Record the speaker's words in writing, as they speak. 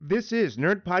This is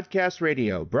Nerd Podcast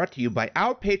Radio, brought to you by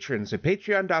our patrons at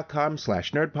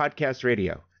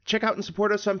patreon.com/nerdpodcastradio. Check out and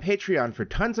support us on Patreon for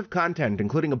tons of content,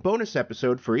 including a bonus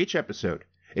episode for each episode.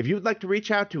 If you would like to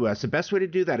reach out to us, the best way to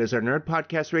do that is our Nerd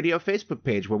Podcast Radio Facebook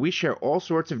page, where we share all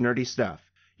sorts of nerdy stuff.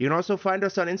 You can also find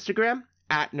us on Instagram,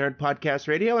 @Nerd Podcast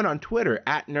Radio, and on Twitter,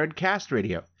 @Nerdcast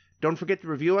Radio. Don't forget to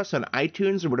review us on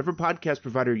iTunes or whatever podcast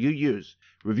provider you use.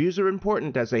 Reviews are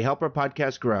important as they help our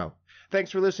podcast grow. Thanks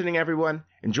for listening, everyone.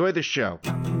 Enjoy the show.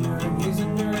 I'm a nerd, he's a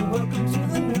nerd, welcome to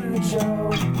the Nerd Show.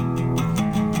 Nerd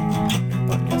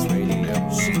Podcast Radio.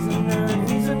 She's a nerd,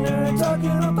 he's a nerd,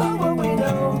 talking about what we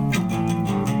know.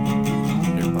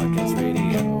 Nerd Podcast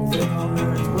Radio. They're all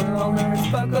nerds, we're all nerds,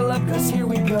 buckle up, cause here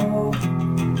we go.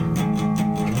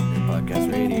 Nerd Podcast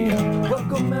Radio.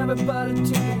 Welcome everybody to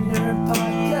the Nerd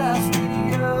Podcast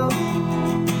Radio.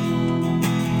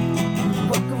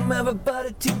 Welcome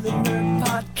everybody to the Nerd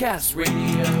Podcast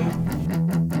Radio.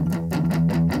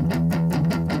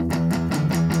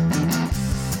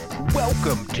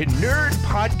 Welcome to Nerd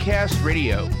Podcast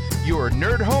Radio, your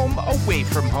nerd home away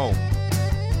from home.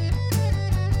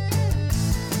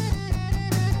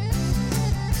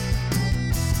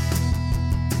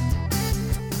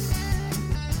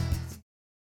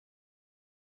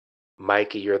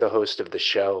 Mikey, you're the host of the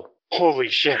show. Holy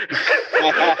shit.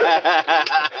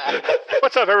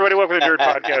 What's up, everybody? Welcome to Nerd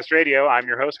Podcast Radio. I'm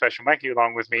your host, Special Mikey.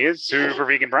 Along with me is Super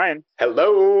Vegan Brian.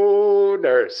 Hello,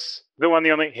 nurse. The one,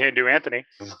 the only Hindu Anthony.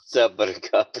 What's up,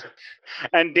 Buttercup?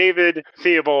 And David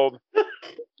Theobald.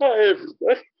 Hi,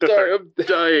 sorry, I'm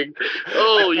dying.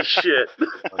 Holy shit! Oh,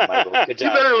 Michael, good You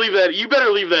job. better leave that. You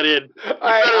better leave that in.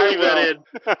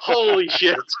 Holy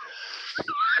shit!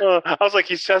 I was like,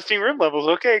 he's testing room levels.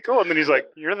 Okay, cool. And then he's like,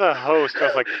 you're the host. I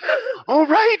was like, all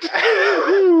right.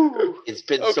 It's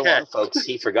been so Okay. long, folks.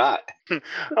 He forgot.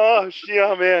 Oh,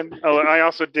 yeah, man. Oh, I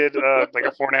also did like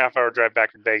a 4.5 hour drive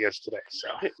back from Vegas today. So,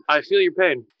 I feel your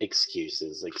pain,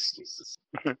 Excuses.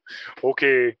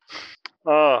 okay.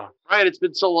 Ryan. It's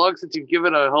been so long since you've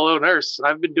given a hello, nurse.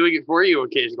 I've been doing it for you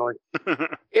occasionally.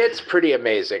 It's pretty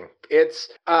amazing. It's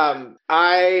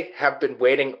I have been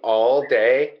waiting all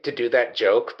day to do that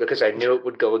joke because I knew it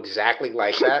would go exactly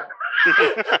like that.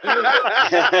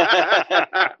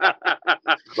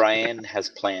 Brian has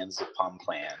plans upon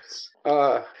plans.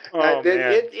 Man.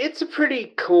 It's a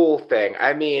pretty cool thing.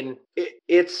 I mean,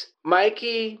 it's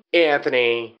Mikey,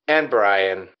 Anthony, and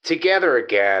Brian together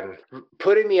again,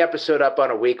 putting the episode up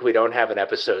on a week we don't have an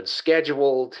episode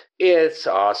scheduled. It's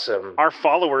awesome. Our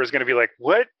follower is going to be like,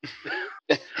 what?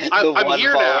 I'm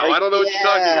here now. I don't know what you're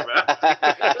talking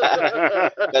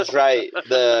about. That's right.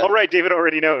 All right, David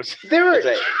already knows. There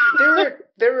That's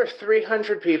are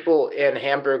 300 people in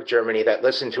Hamburg, Germany that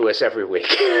listen to us every week.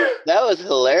 That was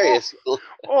hilarious.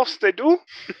 Oh, they do?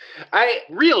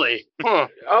 Really? Huh.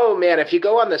 Oh man, if you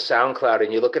go on the SoundCloud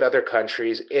and you look at other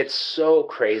countries, it's so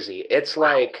crazy. It's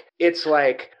like That's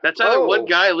either one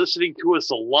guy listening to us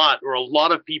a lot or a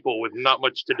lot of people with not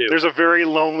much to do. There's a very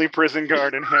lonely prison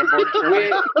guard in Hamburg,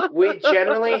 Germany. we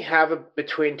generally have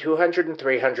between 200 and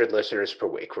 300 listeners per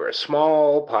week. We're a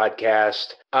small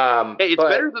podcast. Hey, it's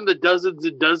better than the dozens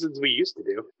and dozens we used to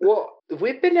do. Well,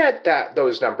 we've been at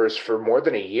those numbers for more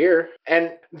than a year,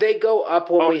 and they go up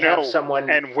when we have someone.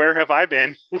 And where have I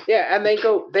been? Yeah, and they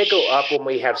go up when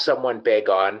we have someone big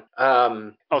on.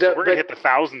 So we're gonna hit the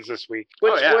thousands this week.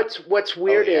 What's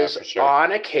weird is for sure.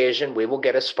 on occasion we will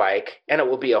get a spike, and it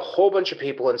will be a whole bunch of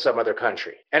people in some other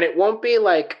country, and it won't be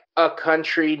like a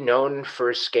country known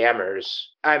for scammers.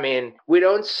 I mean, we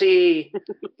don't see.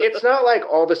 It's not like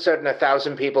all of a sudden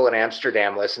 1,000 people in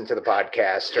Amsterdam listen to the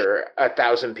podcast, or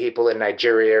 1,000 people in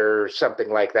Nigeria, or something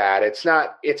like that. It's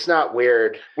not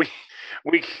weird.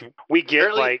 We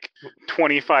get like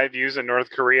 25 views in North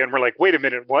Korea, and we're like, wait a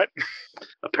minute, what?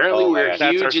 Apparently, we're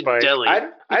huge in Delhi. I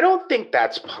don't think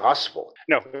that's possible.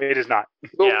 No, it is not.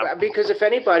 Well, because if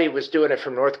anybody was doing it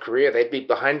from North Korea, they'd be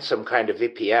behind some kind of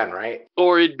VPN, right?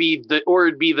 Or it'd be the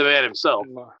man himself.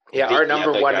 Yeah, our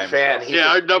number one fan.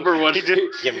 Our number one. He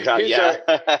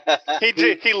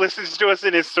listens to us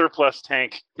in his surplus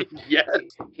tank. Yes.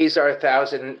 He's our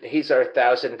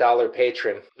 $1,000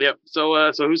 patron. Yep.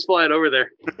 So who's flying over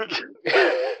there?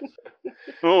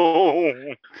 Oh.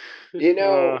 You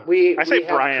know, we have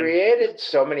Brian. created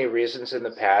so many reasons in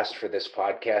the past for this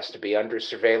podcast to be under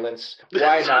surveillance.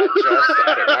 Why not just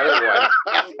add another one?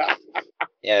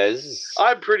 Yeah,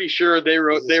 I'm pretty sure they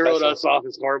wrote us off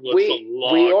as harmless.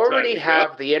 We already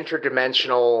have the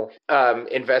interdimensional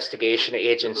investigation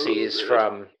agencies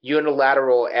from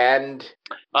Unilateral and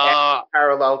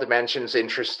Parallel dimensions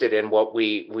interested in what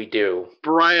we do.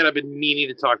 Brian, I've been meaning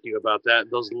to talk to you about that.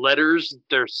 Those letters,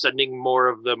 they're sending more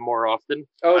of them more often.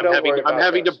 Oh, I'm don't having, worry about I'm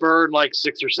having those. to burn like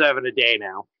 6 or 7 a day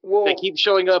now. Well, They keep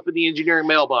showing up in the engineering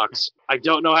mailbox. I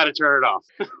don't know how to turn it off.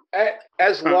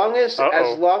 as long as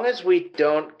Uh-oh. we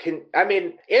don't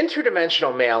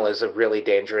interdimensional mail is a really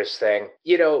dangerous thing.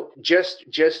 You know, just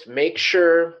make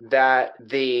sure that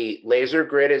the laser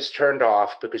grid is turned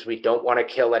off because we don't want to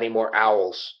kill any more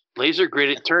owls. Laser grid,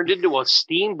 it turned into a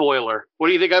steam boiler. What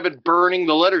do you think I've been burning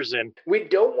the letters in? We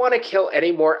don't want to kill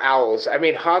any more owls. I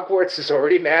mean, Hogwarts is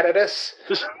already mad at us.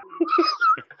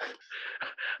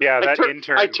 Yeah, that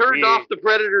intern. I turned off the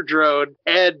Predator drone,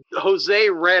 and Jose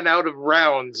ran out of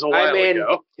rounds a while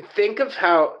ago. Think of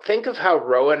how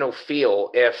Rowan will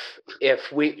feel if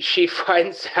she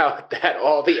finds out that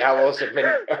all the owls have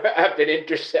been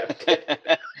intercepted.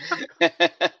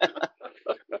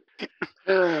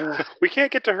 We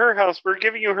can't get to her house. We're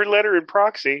giving you her letter in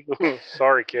proxy.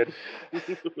 Sorry, kid.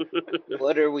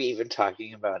 What are we even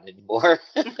talking about anymore?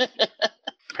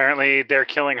 Apparently, they're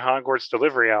killing Hogwarts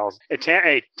delivery owls. You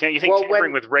think Well,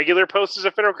 tampering with regular posts is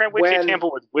a federal crime? Wait, you tamper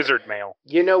with wizard mail.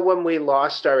 You know, when we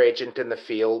lost our agent in the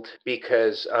field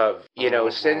because of,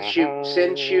 since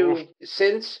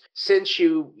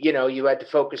you had to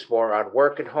focus more on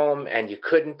work and home and you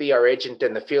couldn't be our agent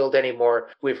in the field anymore,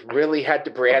 we've really had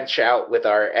to branch out with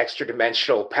our extra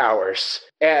dimensional powers.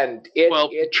 And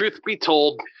truth be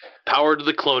told, power to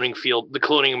the cloning field. The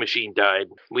cloning machine died.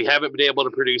 We haven't been able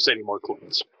to produce any more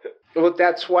clones. Well,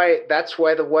 that's why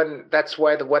the one that's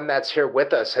here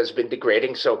with us has been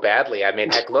degrading so badly. I mean,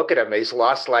 heck, look at him. He's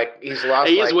lost He like is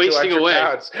wasting 200 away.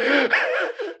 pounds.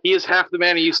 He is half the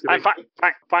man he used to be.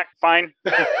 Fine.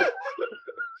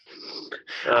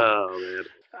 Oh man.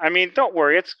 I mean, don't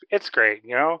worry. It's great.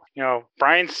 You know,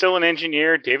 Brian's still an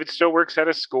engineer. David still works at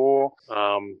a school.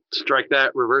 Strike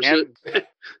that. Reverse it.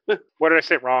 What did I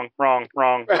say? Wrong.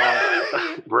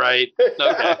 Right.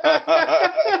 Okay.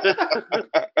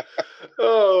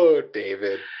 Oh,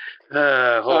 David.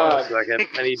 Hold on a second.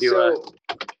 I need to.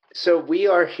 So we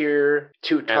are here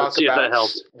to talk see if that about.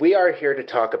 helps. We are here to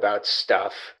talk about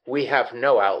stuff. We have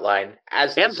no outline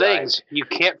as And designed. things. You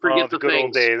can't forget the the good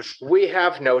old things. days. We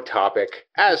have no topic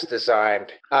as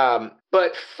designed.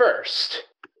 But first,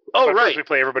 But Right. First we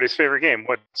play everybody's favorite game.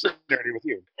 What's nerdy with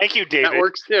you? Thank you, David. That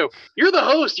works too. You're the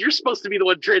host. You're supposed to be the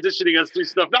one transitioning us through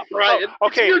stuff, not Brian.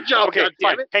 Okay. It's your job, Okay.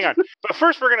 Fine. goddammit. Hang on. But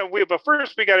first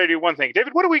we got to do one thing.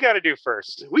 David, what do we got to do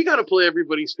first? We got to play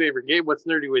everybody's favorite game, What's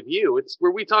Nerdy With You? It's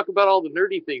where we talk about all the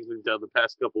nerdy things we've done the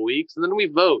past couple weeks, and then we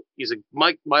vote using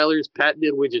Mike Myler's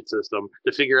patented widget system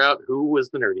to figure out who was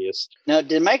the nerdiest. Now,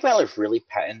 did Mike Myler really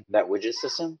patent that widget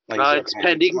system? Like, is there It's a patent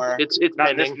pending. somewhere? It's Not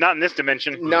in pending. this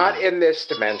dimension. not in this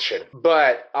dimension,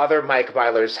 but other Mike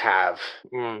Mylers have.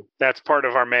 That's part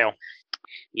of our mail.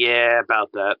 Yeah,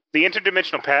 about that. The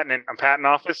interdimensional patent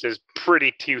office is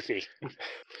pretty toothy.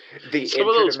 Some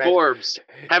of those forms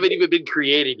haven't even been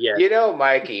created yet. You know,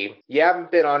 Mikey, you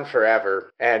haven't been on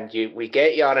forever, and we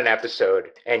get you on an episode,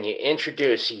 and you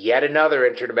introduce yet another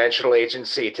interdimensional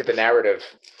agency to the narrative.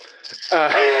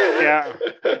 Yeah.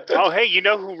 Oh, hey, you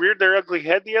know who reared their ugly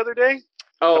head the other day?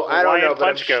 Oh, The I don't know, Hawaiian but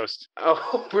Punch Ghost.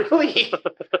 Oh, really?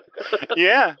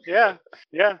 Yeah.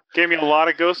 Gave me a lot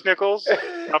of ghost nickels.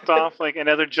 Topped off like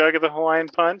another jug of the Hawaiian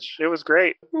Punch. It was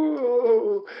great.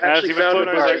 Ooh, As Actually he was found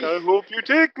floating, it I was like, right. I hope you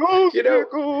take ghost You know-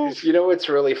 nickels. You know what's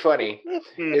really funny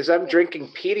Hmm. is I'm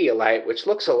drinking Pedialyte, which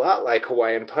looks a lot like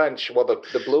Hawaiian Punch. Well,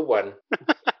 the blue one.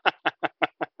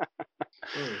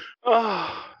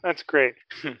 Oh, that's great.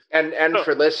 And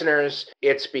for listeners,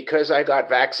 it's because I got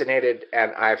vaccinated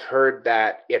and I've heard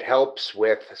that it helps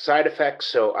with side effects,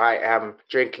 so I am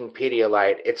drinking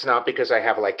Pedialyte. It's not because I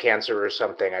have like cancer or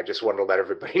something. I just want to let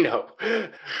everybody know.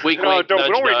 Wink, No, wink, don't nudge,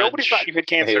 worry. nudge. Nobody thought you had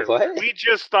cancer. Hey, what? We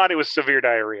just thought it was severe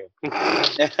diarrhea.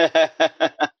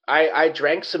 I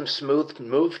drank some smooth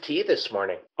move tea this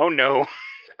morning. Oh, no.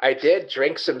 I did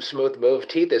drink some smooth move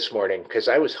tea this morning because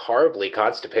I was horribly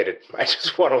constipated. I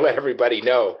just want to let everybody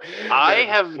know. I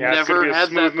have Yeah, it's gonna never be a had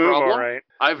smooth that move, problem. all right.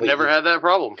 I've Wait, never had that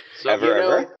problem. So Ever? You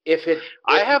know,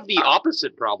 I have the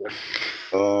opposite problem.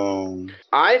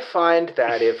 I find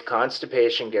that if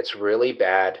constipation gets really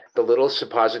bad, the little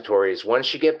suppositories,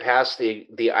 once you get past the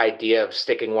idea of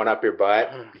sticking one up your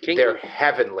butt, they're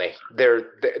heavenly.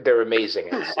 They're amazing.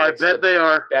 I bet they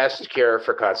are. Best cure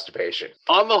for constipation.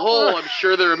 On the whole, I'm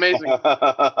sure they're amazing.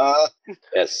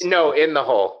 Yes. No, in the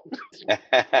hole.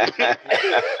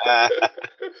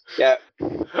 Yeah.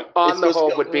 On It's the supposed hole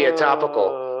to- would be a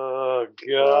topical. Oh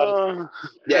God!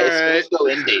 Yeah, it's Alright. supposed to go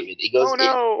in, David. It goes Oh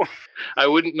no! I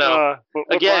wouldn't know. What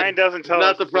Again, Brian doesn't tell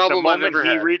not us the is that problem the I've moment ever he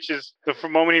had. reaches he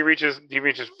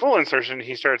reaches full insertion,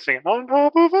 he starts singing on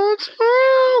top of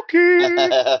unspoken.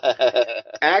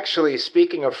 Actually,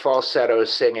 speaking of falsetto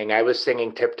singing, I was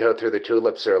singing "Tiptoe Through the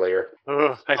Tulips" earlier.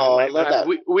 Ugh, I don't Oh, I like love that.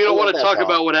 that. We I don't love want to that talk song.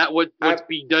 about what's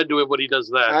being done to him when he does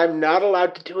that. I'm not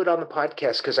allowed to do it on the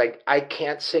podcast because I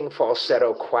can't sing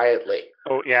falsetto quietly.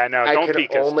 Oh yeah, no, I don't can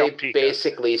peek us. only Don't peek us.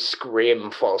 basically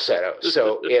scream falsetto.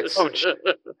 So it's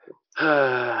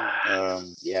Oh,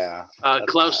 Yeah.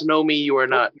 Klaus Nomi, you are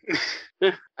not.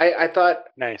 I thought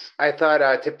Nice.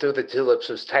 "Tiptoe the Tulips"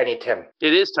 was Tiny Tim.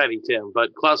 It is Tiny Tim,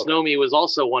 but Klaus Okay. Nomi was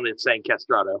also one that sang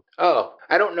Castrato. Oh,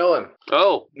 I don't know him.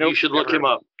 Oh, you Nope, should look never him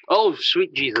heard up. Oh,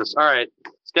 sweet Jesus. All right.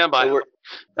 Stand by. So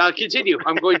Continue.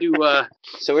 I'm going to...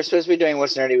 so we're supposed to be doing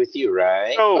What's Nerdy with You,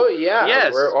 right? Oh yeah,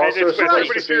 Yes. we're and also it's supposed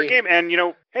everybody's to favorite be. game. And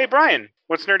hey Brian,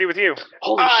 what's nerdy with you?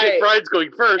 Holy I shit, Brian's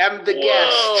going first. am the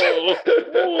Whoa.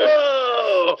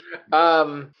 Whoa.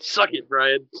 Whoa. Suck it,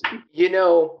 Brian.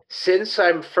 Since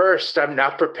I'm first, I'm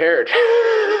not prepared.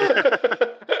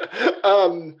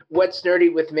 What's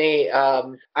nerdy with me? I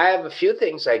have a few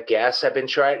things, I guess. I've been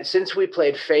trying, since we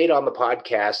played Fate on the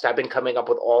podcast, I've been coming up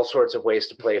with all sorts of ways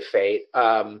to play Fate.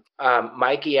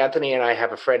 Mikey, Anthony, and I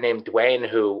have a friend named Dwayne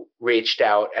who reached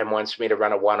out and wants me to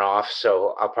run a one-off,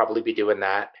 so I'll probably be doing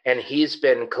that. And he's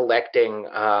been collecting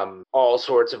all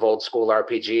sorts of old school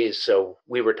RPGs, so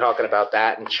we were talking about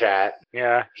that in chat.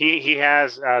 Yeah, he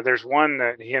has. There's one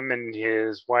that him and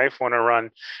his wife want to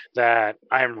run that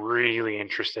I'm really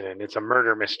interested in. It's a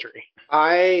murder mystery.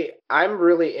 I'm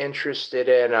really interested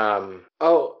in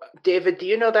David, do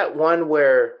you know that one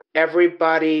where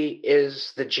everybody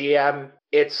is the GM?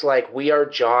 It's like We Are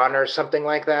John or something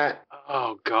like that.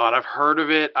 Oh God, I've heard of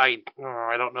it. I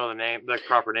don't know the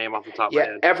proper name off the top of my Yeah,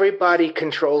 head. everybody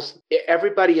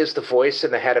is the voice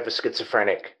in the head of a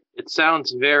schizophrenic. It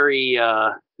sounds very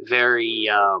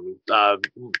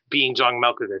being John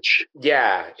Malkovich.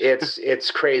 Yeah,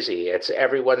 it's crazy. It's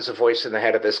everyone's a voice in the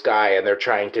head of this guy, and they're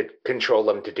trying to control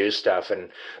him to do stuff, and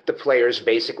the players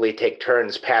basically take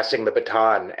turns passing the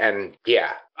baton, and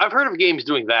yeah. I've heard of games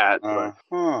doing that. but-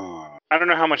 I don't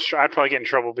know how much I'd probably get in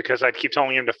trouble because I'd keep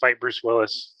telling him to fight Bruce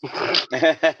Willis. I'm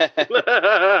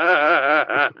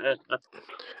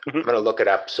going to look it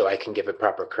up so I can give it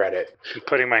proper credit. I'm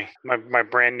putting my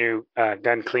brand new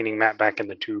done cleaning mat back in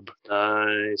the tube.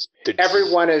 Nice.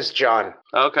 Everyone is John.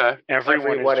 Okay.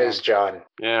 Everyone is John.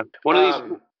 Yeah. One of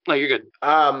these. No, you're good.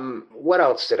 What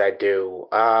else did I do?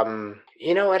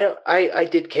 I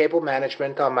did cable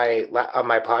management on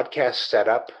my podcast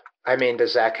setup. I mean,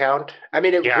 does that count? I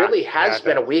mean, it really has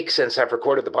been a week since I've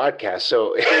recorded the podcast,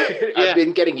 so I've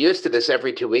been getting used to this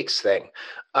every 2 weeks thing.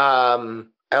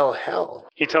 Oh hell!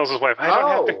 He tells his wife, "I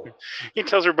don't have to." He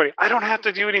tells everybody, "I don't have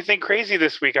to do anything crazy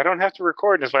this week. I don't have to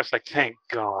record." And his wife's like, "Thank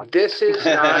God." This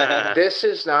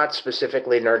is not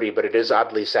specifically nerdy, but it is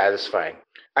oddly satisfying.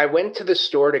 I went to the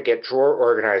store to get drawer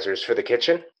organizers for the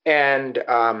kitchen and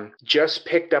just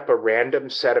picked up a random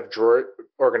set of drawer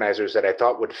organizers that I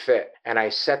thought would fit. And I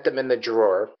set them in the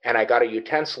drawer, and I got a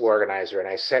utensil organizer and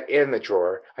I set in the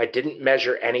drawer. I didn't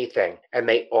measure anything, and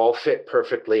they all fit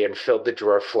perfectly and filled the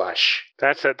drawer flush.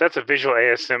 That's a visual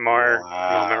ASMR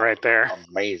moment right there.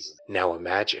 Amazing. Now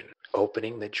imagine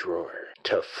opening the drawer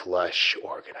to flush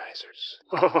organizers.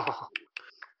 Oh.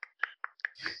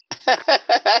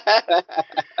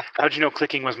 How'd you know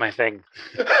clicking was my thing?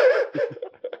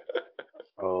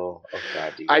 Oh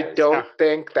God! You I guys. don't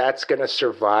think that's going to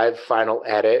survive final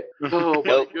edit. Oh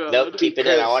my God. Nope. Keep it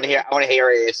in. I want to hear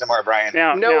ASMR, Brian.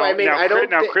 Now, I don't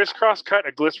Now, thi- crisscross cut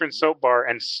a glycerin soap bar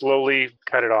and slowly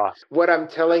cut it off. What I'm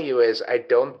telling you is I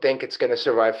don't think it's going to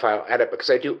survive final edit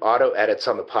because I do auto edits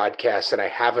on the podcast, and I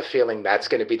have a feeling that's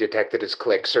going to be detected as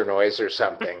clicks or noise or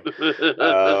something.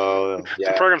 Oh, The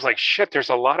yeah. program's like, shit, there's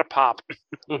a lot of pop.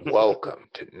 Welcome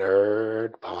to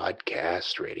Nerd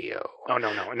Podcast Radio. Oh,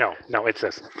 no, it's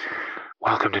this.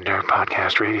 Welcome to Nerd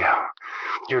Podcast Radio,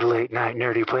 your late night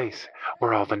nerdy place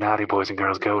where all the naughty boys and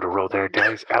girls go to roll their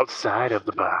dice outside of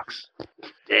the box.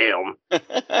 Damn.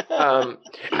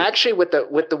 Actually, with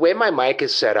the way my mic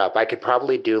is set up, I could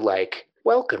probably do like,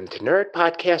 welcome to Nerd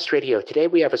Podcast Radio. Today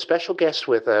we have a special guest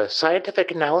with a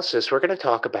scientific analysis. We're going to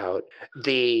talk about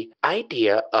the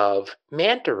idea of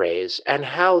manta rays and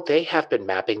how they have been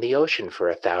mapping the ocean for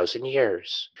 1,000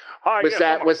 years. Hi, Was yes,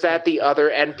 that I'm was that the other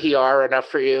NPR enough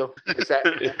for you? Is that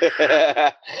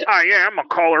yeah, I'm a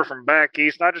caller from back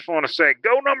east. And I just want to say,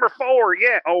 go number 4.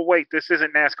 Yeah. Oh wait, this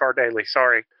isn't NASCAR Daily.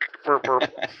 Sorry. Burp,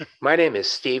 burp. My name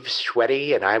is Steve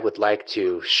Sweaty, and I would like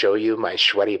to show you my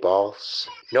sweaty balls.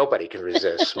 Nobody can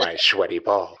resist my sweaty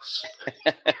balls.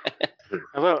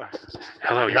 Hello.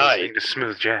 Hello. You're Night. listening to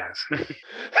Smooth Jazz.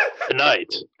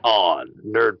 Tonight on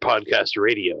Nerd Podcast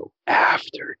Radio,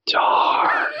 After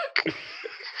Dark.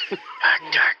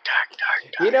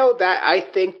 You know that I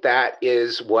think that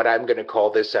is what I'm going to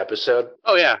call this episode.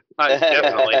 Oh yeah,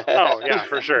 definitely. Oh yeah,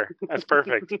 for sure. That's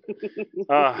perfect. So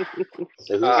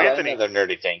who's got Anthony. another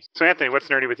nerdy thing? So Anthony, what's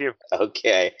nerdy with you?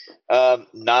 Okay.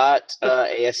 Not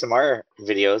ASMR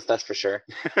videos, that's for sure.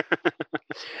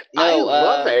 I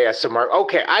love ASMR.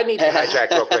 Okay, I need to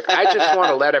hijack real quick. I just want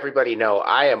to let everybody know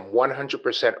I am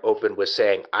 100% open with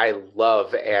saying I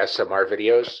love ASMR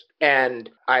videos. And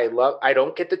I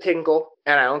don't get the tingle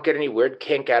and I don't get any weird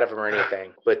kink out of them or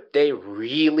anything, but they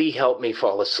really help me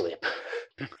fall asleep.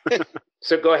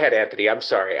 So go ahead, Anthony. I'm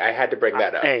sorry. I had to bring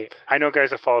that up. Hey, I know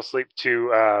guys that fall asleep to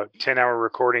 10-hour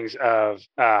recordings of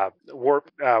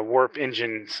warp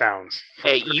engine sounds.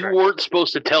 Hey, you weren't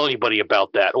supposed to tell anybody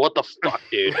about that. What the fuck,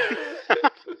 dude?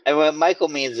 And what Michael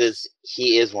means is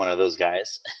he is one of those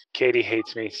guys. Katie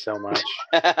hates me so much.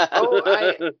 Oh,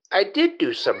 I did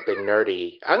do something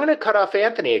nerdy. I'm going to cut off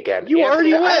Anthony again. You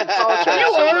Anthony, already I went. apologize You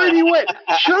so much. already went.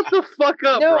 Shut the fuck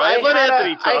up, No, Brian. Let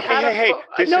Anthony talk. Hey,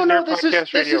 this is Nerd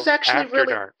Podcast Radio is actually After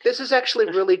really Dark. this is actually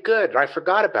really good. I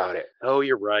forgot about it. Oh,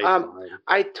 you're right. Brian.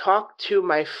 I talked to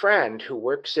my friend who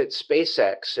works at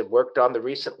SpaceX and worked on the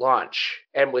recent launch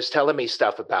and was telling me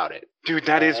stuff about it. Dude,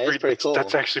 that is That's pretty cool.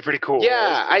 That's actually pretty cool.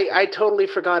 Yeah, I totally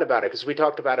forgot about it because we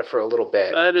talked about it for a little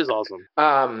bit. That is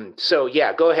awesome. So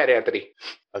yeah, go ahead, Anthony.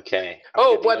 Okay.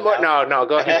 Oh, I'm good to one go more. now? No,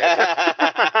 go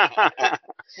ahead.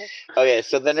 Okay,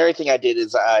 so the nerdy thing I did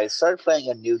is I started playing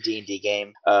a new D&D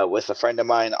game with a friend of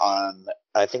mine on,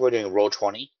 I think we're doing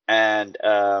Roll20, and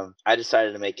I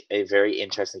decided to make a very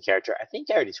interesting character. I think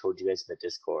I already told you guys in the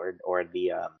Discord or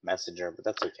the Messenger, but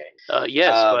that's okay.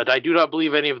 Yes, but I do not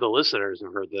believe any of the listeners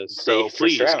have heard this. So They for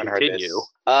please sure haven't heard continue. this.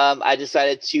 I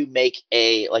decided to make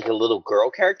a little girl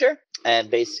character.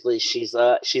 And basically, she's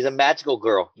a magical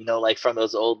girl, you know, like from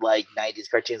those old like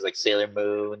 '90s cartoons, like Sailor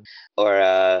Moon or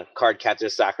Cardcaptor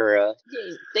Sakura,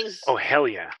 things. Oh hell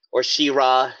yeah! Or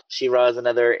She-Ra. She-Ra is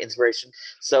another inspiration.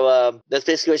 So that's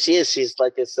basically what she is. She's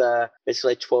like this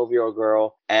basically like 12-year-old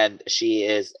girl, and she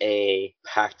is a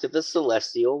Pact of the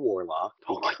Celestial Warlock.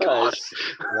 Oh my God.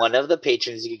 One of the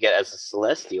patrons you can get as a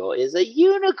Celestial is a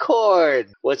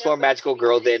unicorn. What's more magical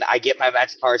girl than I get my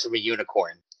magic powers from a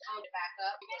unicorn?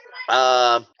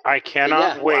 I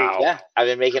cannot wait. Yeah, I've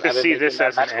been making this my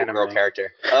as an magical girl anime.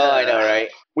 character. Oh, I know, right?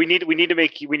 We need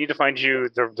to find you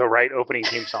the right opening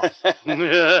theme song. At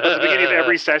the beginning of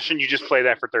every session, you just play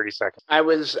that for 30 seconds. I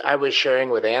was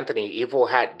sharing with Anthony, Evil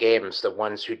Hat Games, the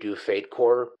ones who do Fate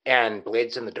Core and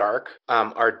Blades in the Dark,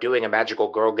 are doing a magical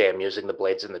girl game using the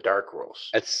Blades in the Dark rules.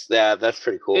 That's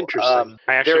pretty cool. Interesting.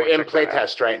 I actually They're wanna in check that out.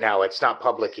 playtest right now. It's not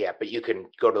public yet, but you can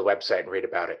go to the website and read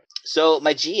about it. So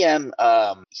my GM,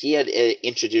 he had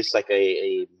introduced like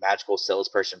a magical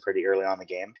salesperson pretty early on in the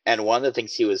game, and one of the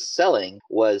things he was selling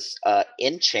was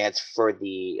enchants for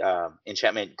the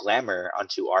enchantment glamour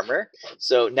onto armor.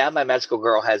 So now my magical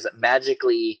girl has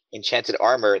magically enchanted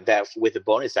armor that with a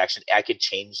bonus action I could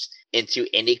change into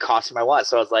any costume I want.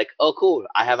 So I was like, oh cool,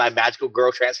 I have my magical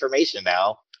girl transformation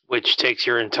now. Which takes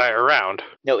your entire round.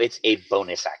 No, it's a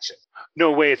bonus action.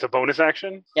 No way, it's a bonus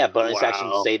action? Yeah, bonus Wow.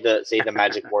 action. Say the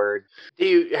magic word.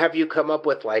 Have you come up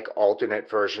with like alternate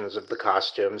versions of the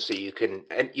costumes so you can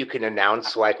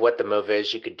announce like what the move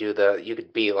is? You could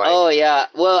be like, Oh yeah.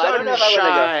 Well, I don't know if I'm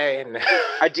gonna go. sunshine.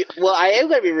 I do. Well, I am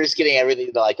gonna be risking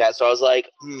everything like that. So I was like,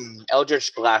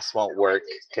 Eldritch Blast won't work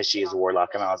because she is a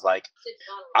warlock, and I was like,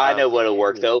 I know what'll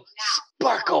work though.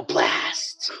 Sparkle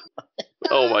Blast.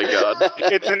 Oh my God.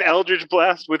 It's an Eldritch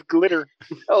Blast with glitter.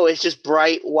 Oh, it's just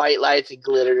bright white lights and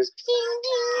glitters.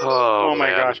 Oh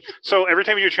my man. gosh. So every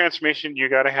time you do a transformation, you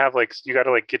gotta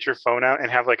get your phone out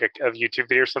and have like a YouTube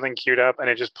video or something queued up, and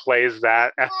it just plays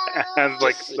that as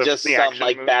like just the some action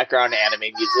like move. background anime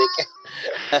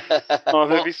music. Oh,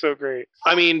 that'd be so great.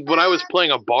 I mean, when I was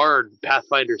playing a Bard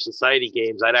Pathfinder Society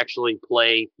games, I'd actually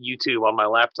play YouTube on my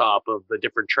laptop of the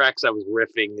different tracks I was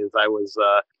riffing as I was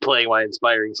playing my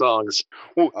inspiring songs.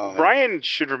 Well, Oh, man. Brian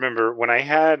should remember when I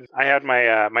had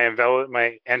my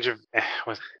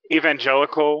was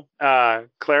evangelical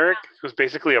cleric, who's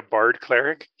basically a bard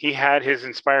cleric. He had his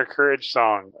Inspire Courage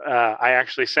song. I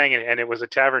actually sang it, and it was a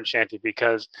tavern shanty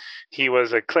because he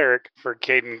was a cleric for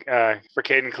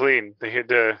Caden Clean.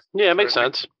 Yeah, it makes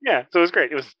sense. Yeah, so it was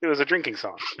great. It was a drinking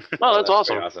song. Oh, that's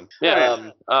pretty awesome. awesome.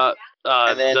 Yeah.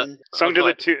 And then Sung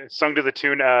to the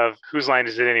tune of Whose Line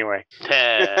Is It Anyway?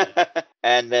 Ted.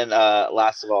 and then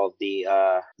last of all,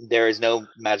 there is no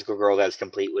magical girl that's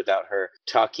complete without her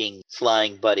talking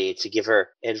flying buddy to give her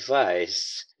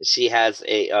advice. She has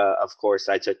of course,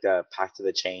 I took the Pact of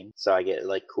the Chain, so I get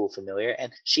like cool familiar,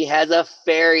 and she has a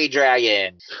fairy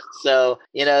dragon. So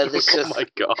this Oh just my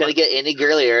God. gonna get any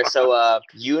girlier. So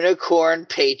unicorn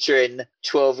patron,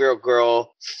 12-year-old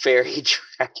girl, fairy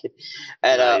dragon,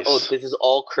 and Nice. this is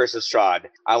all Curse of Strahd.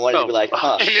 I wanted to be like,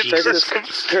 huh, And it's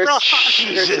Curse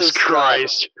Jesus of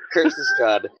Christ. Curse of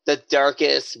Strahd, the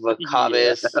darkest,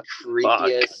 macabest,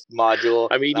 creepiest module.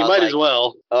 I mean, And you was might like, as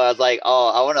well. I was like,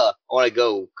 I want to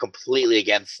go completely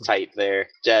against type there.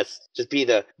 Just be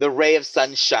the ray of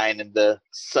sunshine in the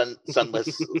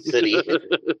sunless city.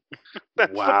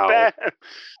 That's Wow. the bad.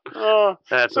 Oh,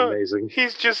 That's so amazing.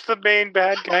 He's just the main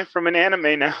bad guy from an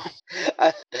anime now.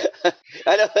 I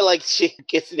know, like she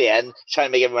gets to the end, trying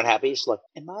to make everyone happy. She's like,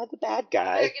 "Am I the bad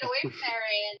guy?" Get away from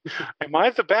Marion. Am I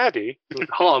the baddie?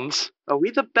 Hans, are we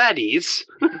the baddies?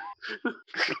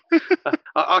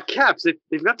 Our caps,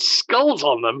 they've got skulls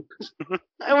on them.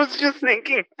 I was just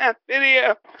thinking that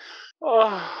video.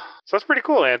 Oh, so that's pretty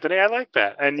cool, Anthony. I like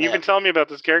that. And you've Yeah. been telling me about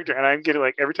this character, and I'm getting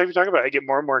like every time you talk about it, I get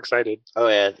more and more excited. Oh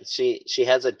yeah, she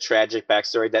has a tragic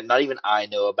backstory that not even I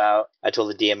know about. I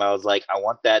told the DM, I was like, I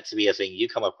want that to be a thing you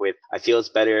come up with. I feel it's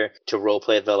better to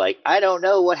roleplay the like, I don't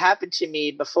know what happened to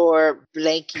me before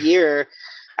blank year.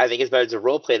 I think it's better to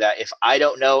roleplay that if I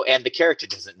don't know and the character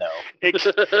doesn't know.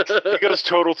 It goes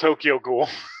total Tokyo Ghoul.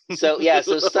 So yeah,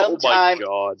 so Oh my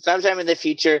God. sometime in the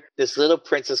future, this little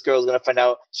princess girl is gonna find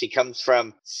out she comes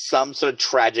from some sort of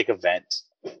tragic event.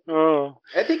 Oh,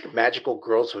 I think magical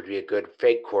girls would be a good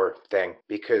fake core thing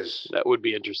because That would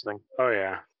be interesting. oh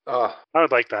yeah. uh I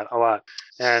would like that a lot.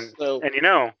 And So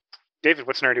David,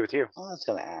 what's nerdy with you? I was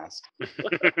gonna ask.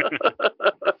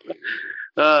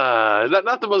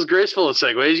 Not the most graceful of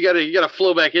segues. You gotta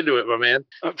flow back into it, my man.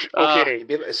 Okay.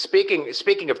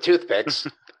 speaking of toothpicks,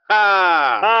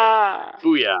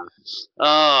 Booyah.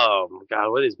 Oh my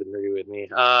God, what has been nerdy with me?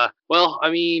 Well, I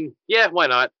mean, yeah, why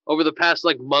not? Over the past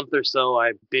month or so,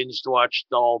 I binged watched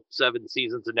all 7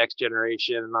 seasons of Next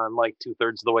Generation, and I'm like 2/3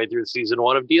 of the way through season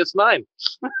 1 of DS9.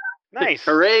 Nice.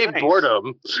 Hooray, Nice.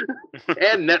 boredom.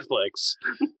 And Netflix.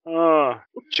 While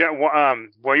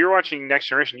you're watching Next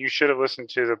Generation, you should have listened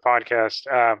to the podcast,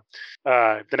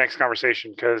 The Next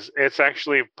Conversation, because it's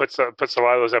actually puts a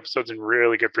lot of those episodes in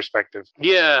really good perspective.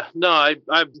 Yeah, no, I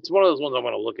it's one of those ones I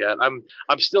want to look at.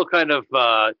 I'm still kind of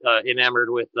enamored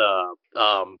with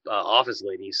Office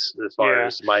Ladies as far Yeah.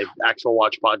 as my actual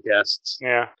watch podcasts.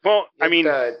 Yeah. Well, I mean,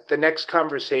 the next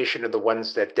conversation are the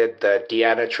ones that did the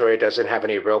Deanna Troy doesn't have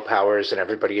any real powers and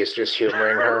everybody is just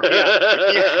humoring her.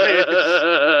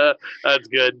 That's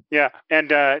good. yeah.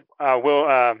 And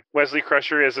Wesley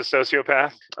Crusher is a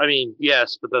sociopath, I mean,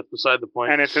 yes, but that's beside the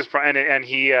point. and it's his and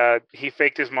he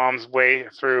faked his mom's way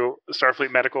through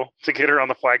Starfleet Medical to get her on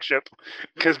the flagship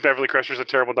because Beverly Crusher's a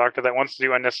terrible doctor that wants to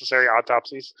do unnecessary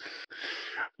autopsies.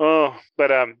 Oh,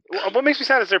 but what makes me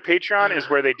sad is their Patreon is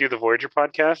where they do the Voyager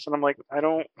podcast, and I'm like,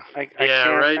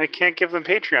 I can't give them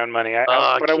Patreon money.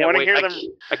 But I want to hear them.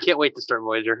 I can't wait to start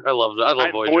Voyager. I love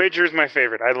Voyager. Voyager is my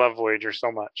favorite. I love Voyager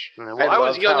so much. Well, I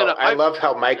was young enough. I love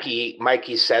how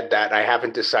Mikey said that. I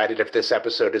haven't decided if this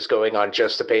episode is going on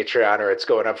just the Patreon or it's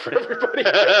going up for everybody.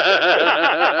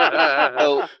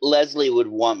 So Leslie would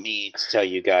want me to tell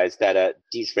you guys that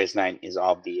Deep Space Nine is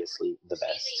obviously the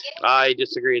best. I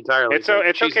disagree entirely. It's but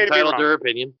it's she's okay to be entitled wrong. to her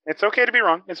opinion. It's okay to be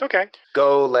wrong. It's okay.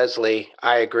 Go, Leslie.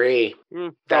 I agree.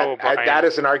 Oh, Brian. That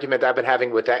is an argument I've been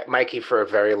having with Mikey for a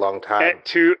very long time.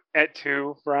 At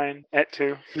two, Brian. At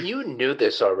two. You knew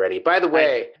this already. By the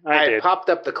way, I I did. popped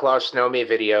up the Klaus Nomi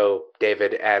video,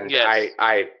 David, and Yes.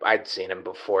 I'd seen him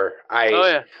before. Oh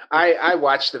yeah, I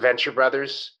watched the Venture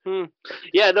Brothers.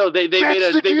 yeah. No, they made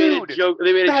a dude. joke.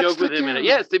 They made a That's joke with the him in it. dude.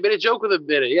 Yes, they made a joke with him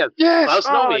in it. Yes, Yes. Klaus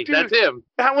Nomi. Dude, That's him.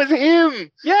 That was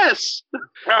him. Yes,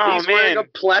 Oh he's wearing a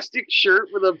plastic shirt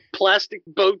with a plastic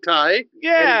bow tie.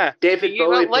 Yeah. And David Thinking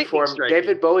about Bowie lightning performed. striking.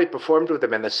 David Bowie performed with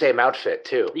him in the same outfit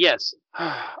too. Yes,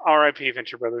 R.I.P.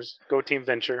 Venture Brothers. Go Team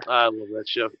Venture. I love that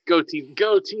show. Go team Venture.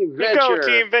 Go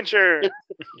Team Venture. Do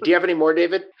you have any more,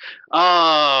 David?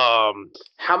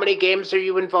 How many games are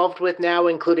you involved with now,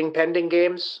 including pending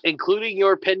games? Including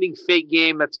your pending Fate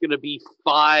game, that's going to be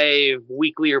 5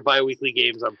 weekly or bi-weekly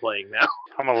games I'm playing now.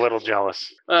 I'm a little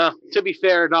jealous. To be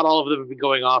fair, not all of them have been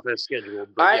going off as scheduled,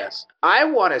 but yes. I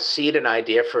want to seed an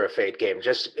idea for a Fate game,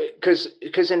 just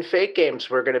because in Fate games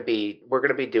we're gonna be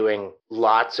doing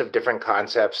lots of different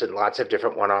concepts and lots of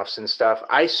different one-offs and stuff.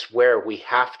 I swear we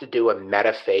have to do a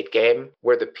meta Fate game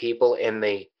where the people in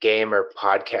the game are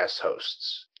podcast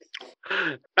hosts.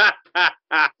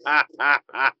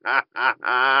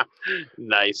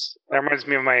 Nice. That reminds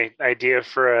me of my idea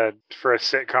for a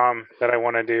sitcom that I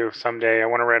want to do someday. I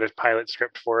want to write a pilot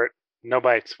script for it. No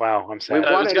bites. Wow, I'm sad.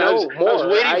 We want to know more. I was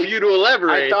waiting for you to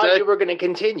elaborate. I thought you were going to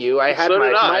continue. I had So my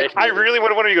did I. mic I muted. really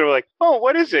would have wanted you to go like, oh,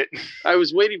 what is it? I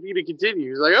was waiting for you to continue. He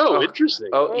was like, oh, interesting.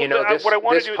 Oh, you know, What I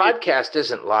wanna this do is- podcast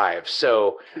isn't live,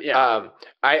 so Yeah.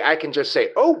 I can just say,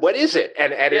 oh, what is it?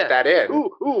 And edit Yeah. that in. Ooh,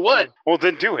 what? Well,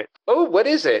 then do it. Oh, what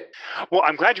is it? Well,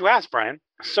 I'm glad you asked, Brian.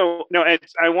 So no,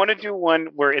 I want to do one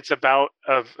where it's about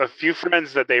a few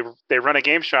friends that they run a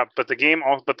game shop, but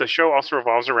the show also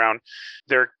revolves around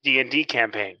their D&D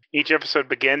campaign. Each episode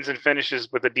begins and finishes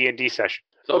with a D&D session.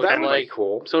 So Oh, that it'd would be be like,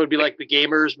 cool. so it'd be like The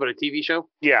Gamers, but a TV show?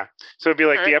 Yeah, so it'd be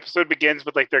like All the right. episode begins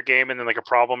with like their game, and then like a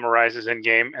problem arises in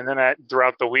game, and then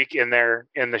throughout the week in the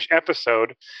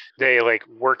episode, they like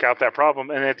work out that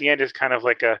problem, and at the end is kind of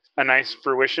like a nice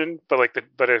fruition, but like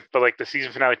the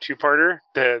season finale 2-parter,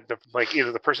 the like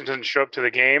either the person doesn't show up to the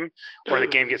game or the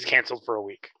game gets canceled for a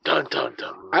week. Dun, dun,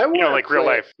 dun. I wanna like real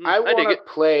play- life. I I want dig to it.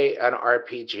 play an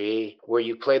RPG where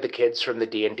you play the kids from the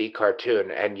D&D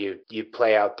cartoon, and you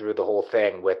play out through the whole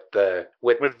thing with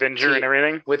With Venger and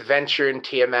everything. with Venture and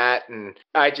Tiamat, and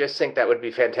I just think that would be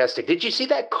fantastic. Did you see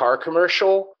that car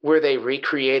commercial where they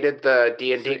recreated the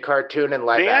D&D cartoon in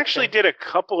live They action? actually did a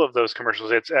couple of those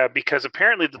commercials. It's because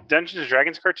apparently the Dungeons and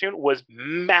Dragons cartoon was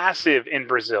massive in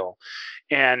Brazil,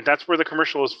 and that's where the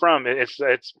commercial is from. It's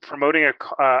promoting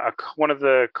one of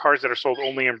the cars that are sold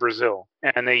only in Brazil,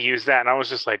 and they use that. And I was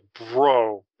just like,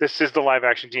 bro, this is the live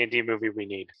action D&D movie we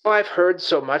need. Well, I've heard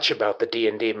so much about the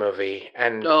D&D movie,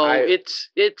 and No,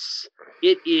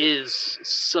 it is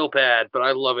so bad, but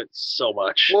I love it so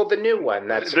much. well, the new one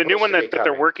that's The new one supposed to that be they're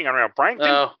coming. working on right now. Brian,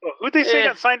 Oh. who'd they say Eh.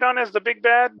 got signed on as the big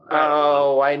bad?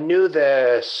 Oh, I knew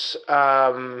this.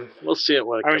 We'll see it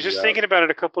when it I was comes just out. thinking about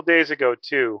it a couple days ago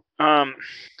too.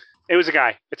 It was a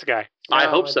guy. It's a guy. I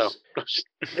No, hope so.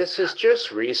 This is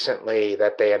just recently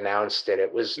that they announced it.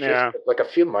 It was just Yeah. like a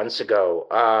few months ago.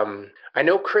 I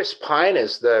know Chris Pine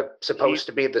is supposed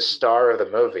to be the star of the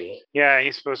movie. Yeah,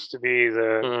 he's supposed to be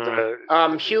the.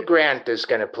 Hugh Grant is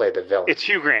going to play the villain. It's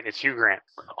Hugh Grant. It's Hugh Grant.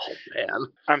 Oh man.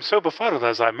 I'm so befuddled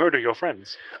as I murder your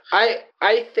friends.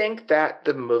 I think that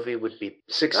the movie would be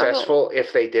successful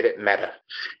if they did it meta.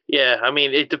 Yeah, I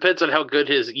mean, it depends on how good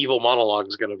his evil monologue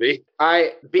is going to be.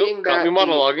 Being Caught that me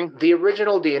monologuing. the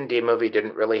original D&D movie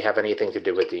didn't really have anything to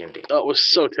do with D&D. Oh, it was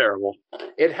so terrible.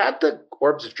 It had the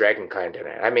Orbs of Dragonkind in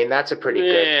it. I mean, that's a pretty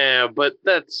good. Yeah, but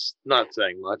that's not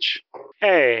saying much.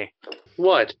 Hey,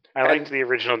 What? I And- liked the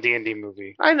original D&D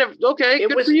movie, I never. Okay, It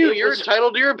good was- for you. it You're was-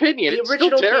 entitled to your opinion. The It's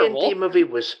original still terrible. D&D movie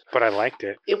was but I liked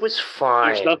it.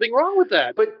 fine. There's nothing wrong with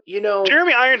that. But you know,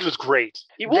 Jeremy Irons was great.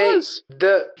 He was.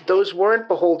 those weren't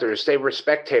beholders; they were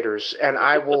spectators, and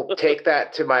I will take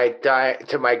that to my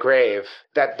grave.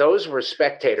 That those were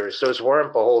spectators; those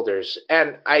weren't beholders,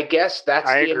 and I guess that's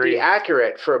I D&D agree.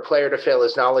 accurate for a player to fail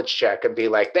his knowledge check and be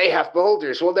like, "They have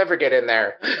beholders; we'll never get in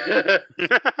there."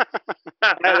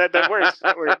 that works.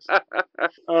 That works.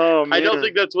 Oh man. I don't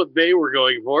think that's what they were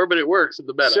going for, but it works in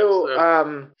the meta. So,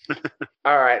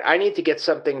 all right, I need to get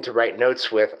something to write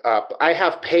notes with up. I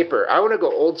have paper. I want to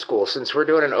go old school since we're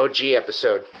doing an OG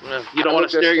episode. You don't want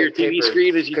to stare at your TV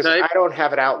screen as you because type? I don't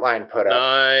have an outline put up.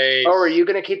 Nice. Oh, are you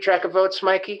going to keep track of votes,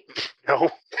 Mikey? No, All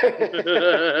I'm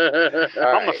the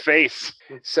right. face.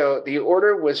 So the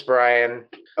order was Brian.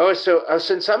 Oh, so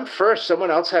since I'm first, someone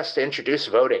else has to introduce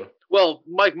voting. Well,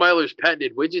 Mike Myler's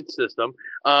patented widget system,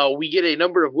 we get a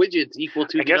number of widgets equal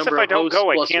to I the guess number if I of don't hosts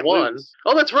go, I plus can't one. lose.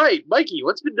 Oh, that's right. Mikey,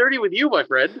 what's been dirty with you, my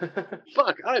friend?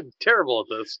 Fuck, I'm terrible at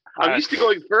this. I'm Uh, used to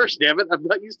going first, damn it. I'm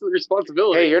not used to the Hey,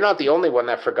 responsibility. you're not the only one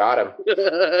that forgot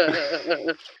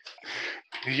him.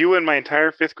 You and my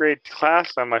entire 5th grade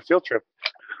class on my field trip.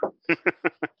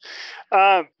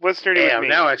 What's dirty with Damn, me?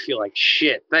 now I feel like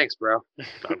shit. Thanks, bro.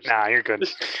 Nah, you're good.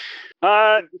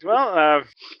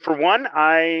 For one,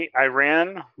 I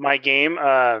ran my game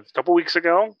a couple weeks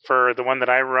ago for the one that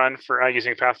I run for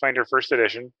using Pathfinder First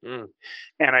Edition, Mm.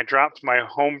 and I dropped my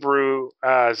homebrew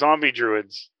zombie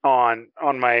druids on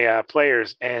my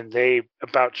players, and they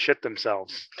about shit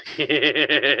themselves.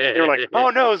 They were like, "Oh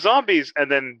no, zombies!" And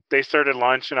then they started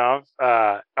launching off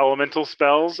elemental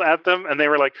spells at them, and they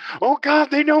were like, "Oh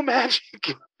god, they know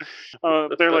magic."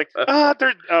 They're like,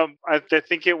 they're. I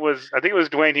think it was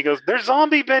Dwayne. He goes, "They're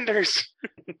zombie benders."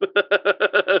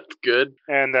 That's good.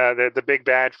 And the big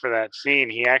bad for that scene,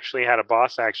 he actually had a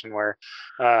boss action where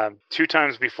 2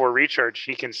 times before recharge,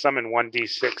 he can summon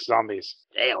 1d6 zombies.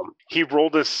 Damn. He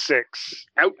rolled a 6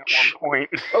 Ouch. at one point.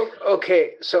 Oh,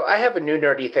 okay, so I have a new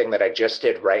nerdy thing that I just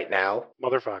did right now.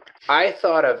 Motherfucker. I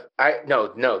thought of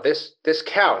this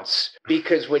counts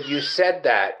because when you said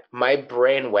that, my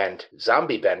brain went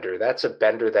zombie bender. That's a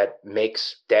bender that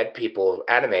makes dead people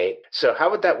animate. So how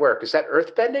would that work? Is that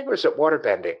earth bending or is it water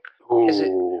bending? Is it?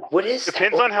 What is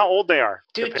Depends that? on how old they are.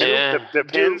 Dude,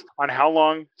 Depends on how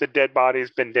long the dead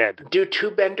body's been dead. Do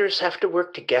two benders have to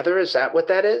work together? Is that what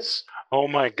that is? Oh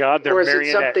my god, they're Or is it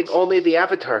marionettes. something only the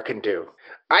Avatar can do?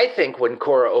 I think when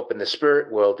Korra opened the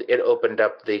spirit world, it opened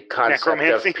up the concept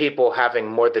Necromancy? of people having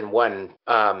more than one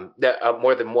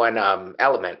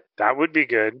element. That would be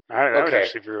good. That would Okay.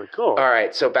 actually be really cool. All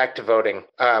right, so back to voting.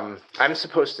 I'm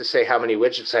supposed to say how many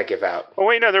widgets I give out. Oh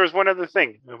wait, no, there was one other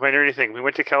thing. One other thing. We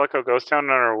went to Calico Ghost Town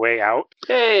on our way out.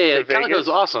 Hey, To Vegas? Calico's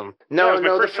awesome. Yeah, No, it was my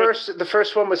no, first the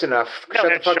first one was enough. No, Shut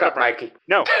man, the fuck shut up, up, Ryan. Mikey.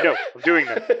 No, I'm doing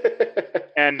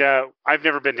that. And I've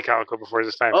never been to Calico before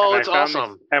this time. Oh, And I it's found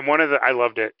awesome. these- and I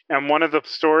loved it. And one of the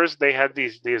stores, they had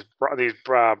these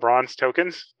bronze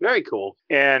tokens, Very cool.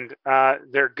 and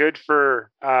they're good for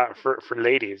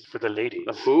ladies, for the ladies.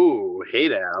 Ooh, hey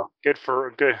now. Good for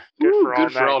Ooh, for all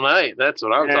good for all night. That's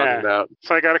what I'm Yeah. talking about.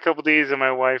 So I got a couple of these, and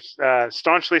my wife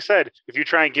staunchly said, "If you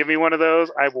try and give me one of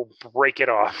those, I will break it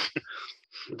off."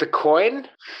 The coin?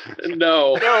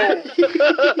 No.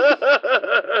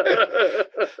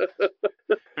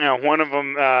 No. One of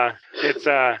them, it's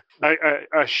a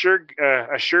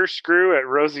sure screw at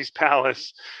Rosie's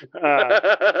Palace.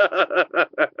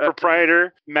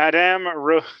 Proprietor, Madame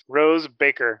Rose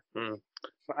Baker. Hmm.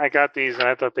 I got these, and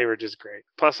I thought they were just great.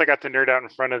 Plus, I got to nerd out in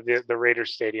front of the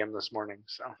Raiders Stadium this morning.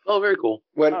 So, Oh, very cool.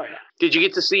 When oh yeah. Did you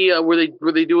get to see were they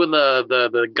doing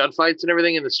the gunfights and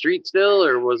everything in the street still,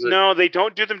 or was it? No, they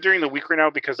don't do them during the week right now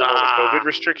because of all the Ah, COVID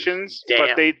restrictions. damn.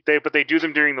 But they do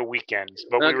them during the weekends.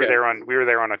 But we were Okay.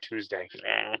 there on a Tuesday.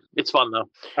 It's fun though.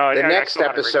 the I next still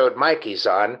had a great- episode Mikey's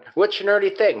on, what's your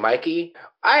nerdy thing, Mikey?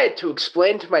 I had to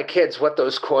explain to my kids what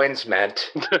those coins meant.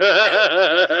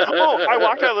 Oh, I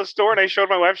walked out of the store and I showed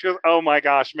my wife. She goes, "Oh my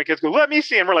gosh!" My kids go, "Let me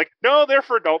see." And we're like, "No, they're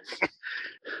for adults."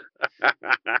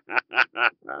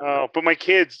 Oh, but my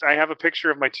kids, I have a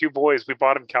picture of my 2 boys. We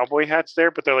bought them cowboy hats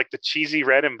there, but they're like the cheesy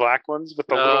red and black ones with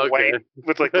the little Oh, okay. white,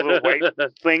 with like the little white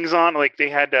things on. Like they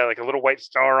had like a little white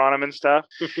star on them and stuff.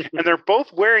 And they're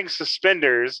both wearing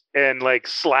suspenders and like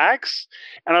slacks.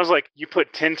 And I was like, you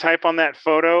put tintype on that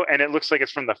photo, and it looks like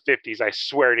it's from the 50s. I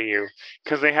swear to you,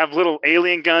 because they have little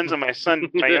alien guns. And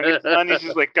my youngest son, he's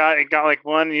just like got like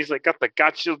one. And he's like got the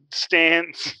gotcha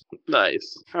stance.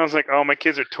 Nice. I was like, oh, my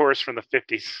kids are tourists from the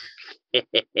 50s.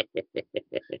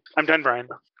 I'm done, Brian.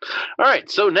 All right,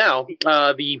 so now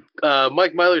the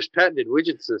Mike Myler's patented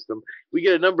widget system. We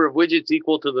get a number of widgets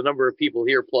equal to the number of people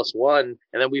here plus 1,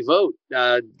 and then we vote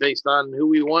based on who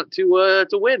we want to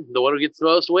win. The one who gets the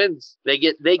most wins. They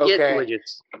get Okay.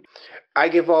 widgets. I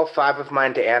give all 5 of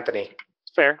mine to Anthony.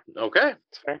 It's fair. Okay,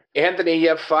 It's fair. Anthony, you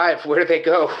have 5. Where do they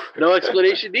go? no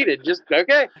explanation needed. Just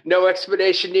okay. No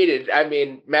explanation needed. I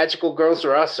mean, magical girls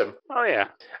are awesome. Oh yeah.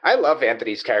 I love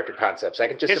Anthony's character concepts. I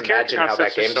can just His character imagine how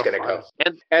that concepts are game's so going to fun.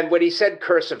 go. And when he said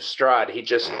Curse of Strahd, he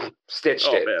just stitched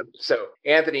Oh, it. man. So,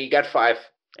 Anthony, you got 5.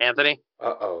 Anthony,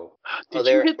 Uh-oh. did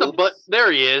there- you hit the oops. butt?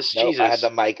 There he is. Nope, Jesus. I had the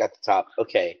mic at the top.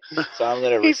 Okay, so I'm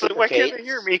gonna He's like, why can't reciprocate they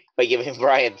hear me? by giving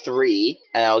Brian 3,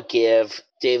 and I'll give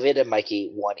David and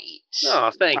Mikey 1 each.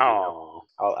 Oh, thank you. Oh.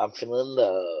 I'm feeling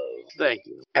love. Thank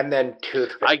you. And then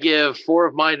Toothpick. I give 4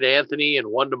 of mine to Anthony and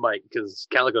 1 to Mike because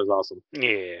Calico's awesome.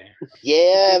 Yeah.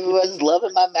 Yeah, everyone's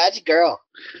loving my magic girl.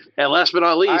 And last but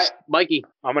not least, Mikey.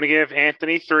 I'm gonna give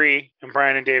Anthony 3 and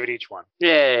Brian and David each 1.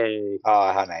 Yay.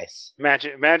 Oh, how nice.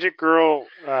 Magic Girl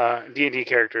D&D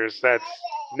characters. That's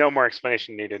no more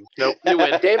explanation needed. Nope, you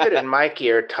win. David and Mikey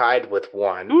are tied with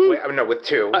 1. Woo. With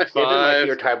 2. High David and Mikey five.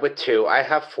 are tied with 2. I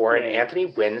have 4, and Yeah. Anthony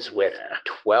wins with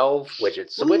 12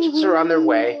 widgets. The widgets are on their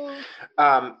way.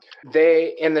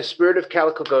 They, in the spirit of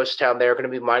Calico Ghost Town, they're going to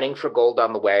be mining for gold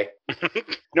on the way.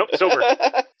 Nope, silver.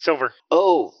 Silver.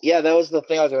 Oh, yeah, that was the the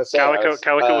thing I was going to say.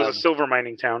 Calico was a silver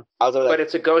mining town. But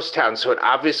it's a ghost town, so it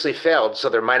obviously failed. So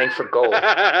they're mining for gold.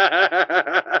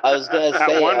 I was going to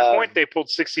say. At one point, they pulled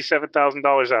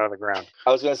 $67,000 out of the ground.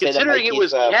 I was going to say Considering it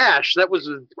was cash, that was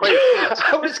quite a feat.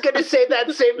 I was going to say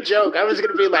that same joke. I was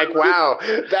going to be like, wow,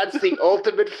 that's the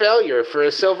ultimate failure for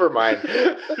a silver mine.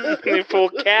 They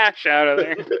pulled cash out of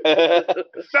there.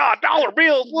 Dollar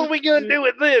bills. What are we going to do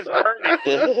with this?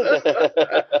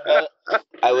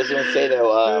 I was going to say,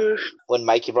 though, when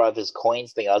Mikey brought up his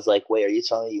coins thing, I was like, wait, are you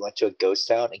telling me you went to a ghost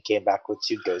town and came back with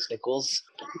 2 ghost nickels?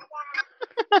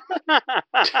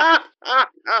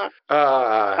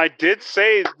 I did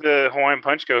say the Hawaiian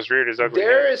Punch goes reared his ugly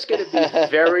There head. is going to be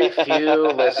very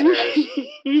few listeners.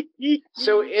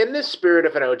 So, in the spirit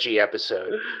of an OG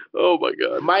episode, Oh my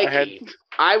god. Mikey,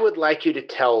 I would like you to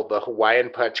tell the Hawaiian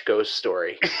Punch ghost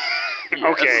story.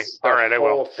 Okay, Yes. all right, I The will.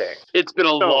 whole thing. It's been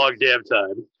a long damn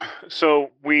time.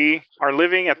 So we are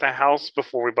living at the house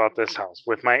before we bought this house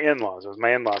with my in-laws. It was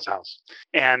my in-laws' house.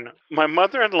 And my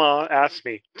mother-in-law asked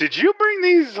me, did you bring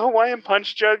these Hawaiian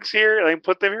Punch jugs here and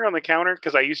put them here on the counter?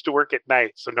 Because I used to work at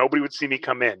night, so nobody would see me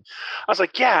come in. I was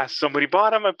like, yeah, somebody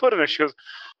bought them. I put them there. She goes,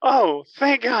 oh,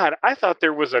 thank God. I thought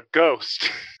there was a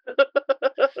ghost.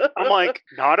 I'm like,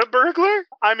 not a burglar?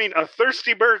 I mean, a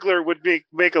thirsty burglar would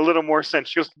make a little more sense.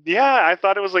 She goes, yeah, I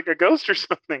thought it was like a ghost or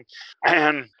something.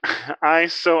 And I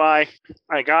was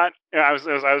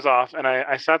off and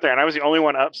I sat there and I was the only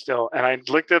one up still. And I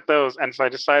looked at those. And so I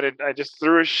decided I just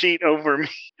threw a sheet over me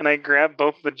and I grabbed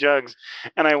both the jugs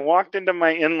and I walked into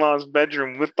my in-laws'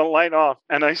 bedroom with the light off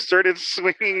and I started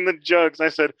swinging the jugs. I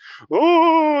said,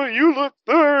 oh, you look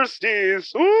thirsty,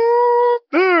 so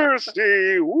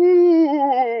thirsty.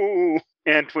 Ooh.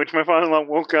 And to which my father-in-law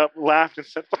woke up, laughed, and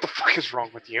said, what the fuck is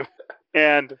wrong with you?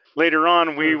 And later on,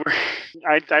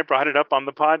 I brought it up on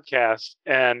the podcast,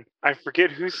 and I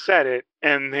forget who said it,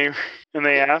 and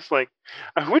they asked, like,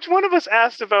 which one of us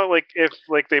asked about, like, if,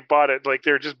 like, they bought it, like,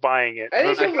 they're just buying it. And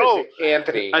I think it was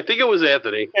Anthony. I think it was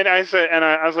Anthony. And I said,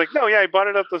 I was like, no, yeah, I bought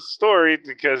it at the store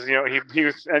because, you know, he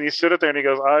was, and he stood up there and he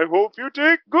goes, I hope you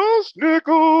take ghost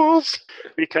nickels,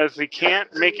 because he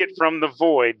can't make it from the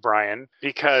void, Brian,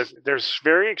 because there's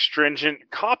very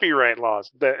stringent copyright laws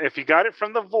that if he got it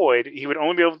from the void, he would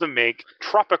only be able to make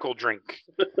tropical drink.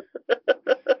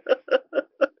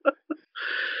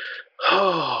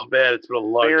 Oh man, it's been a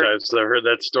long time since I heard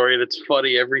that story, and it's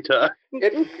funny every time.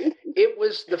 It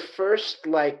was the first,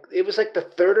 like, it was like the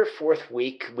 3rd or 4th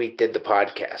week we did the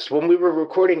podcast when we were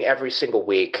recording every single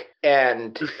week.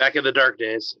 And Back in the dark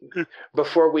days.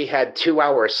 before we had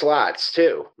 2-hour slots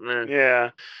too.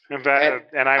 Yeah. And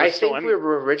I was think we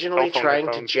were originally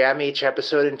trying to jam each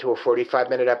episode into a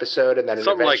 45-minute episode, and then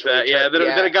Something like that, yeah. Then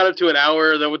it got up to an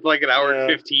hour, then with like an hour and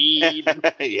 15.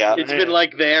 Yeah. It's been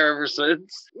like there ever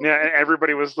since. Yeah, and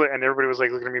everybody was like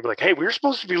looking at me like, hey, we're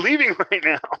supposed to be leaving right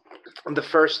now. The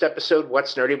first episode,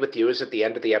 What's Nerdy With You, is at the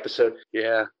end of the episode.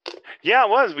 Yeah. Yeah, it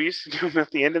was. We used to do them at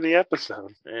the end of the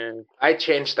episode. I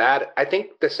changed that. I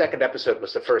think the second episode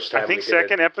was the first time. I think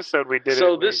episode we did it.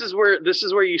 So this is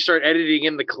where you start editing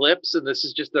in the clips, and this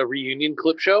is just a reunion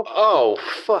clip show. Oh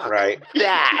fuck! Right.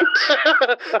 That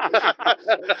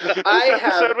this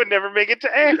episode would never make it to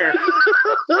air.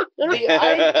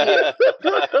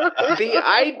 The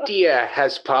idea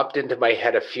has popped into my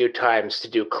head a few times to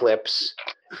do clips,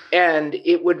 and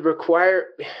it would require.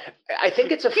 I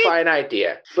think it's a fine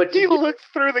idea, but He looked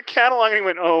through the catalog and he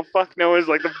went, "Oh fuck no!" It's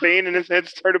like the vein in his head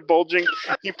started bulging.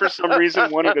 He for some reason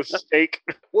wanted a steak.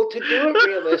 Well, to do it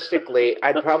realistically,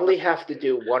 I'd probably have to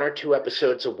do 1 or 2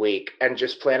 episodes a week and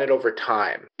just plan it over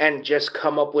time and just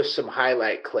come up with some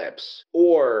highlight clips.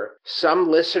 Or some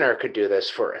listener could do this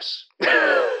for us.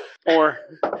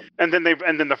 And then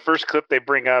the first clip they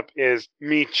bring up is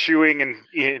me chewing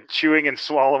and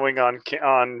swallowing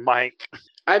on Mike.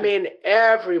 I mean,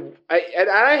 I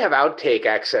have outtake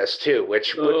access too,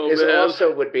 which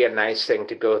also would be a nice thing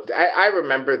to go. I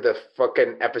remember the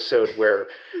fucking episode where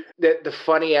the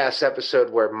funny ass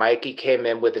episode where Mikey came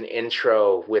in with an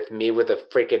intro with me with a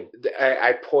freaking.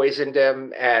 I poisoned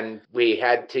him, and we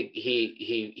had to.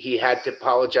 He had to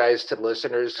apologize to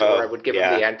listeners, or I would give him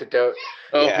the antidote.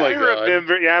 Oh my god!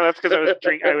 Remember, yeah, that's because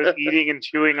I was eating and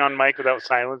chewing on Mike without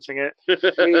silencing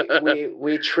it.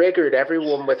 We triggered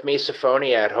everyone with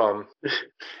misophonia at home.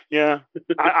 Yeah,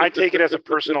 I take it as a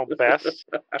personal best.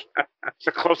 It's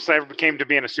the closest I ever came to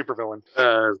being a supervillain.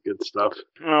 Good stuff.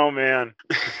 Oh man.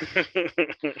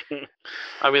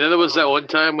 I mean, then there was that one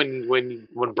time when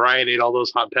Brian ate all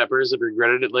those hot peppers and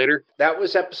regretted it later. That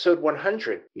was episode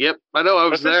 100. Yep, I know. I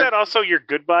was Wasn't there. that also your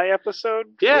goodbye episode?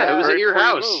 Yeah, it was at your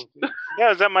house. Yeah, it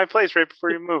was at my place right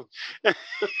before you moved.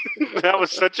 That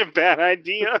was such a bad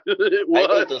idea. It I ate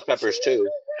was. those peppers too.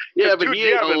 Yeah, but Dude, he ate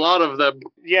yeah, a but- lot of them.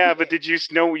 Yeah, but did you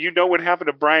know what happened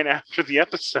to Brian after the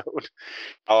episode?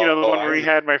 Oh, You know, the one where I- he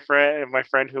had my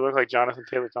friend who looked like Jonathan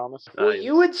Taylor Thomas. Well,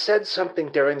 you had said something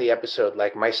during the episode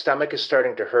like, my stomach is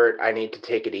starting to hurt. I need to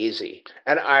take it easy.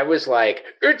 And I was like,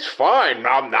 it's fine.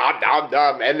 Nom, nom, nom,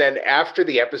 nom. And then after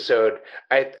the episode,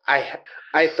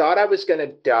 I thought I was going to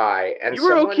die. And You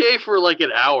were okay for like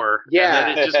an hour. Yeah.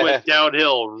 And then it just went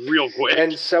downhill real quick.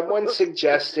 And someone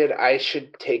suggested I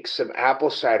should take some apple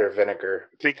cider vinegar.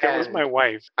 I think that was my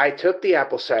wife. I took the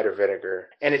apple cider vinegar,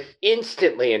 and it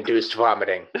instantly induced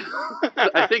vomiting.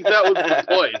 I think that was the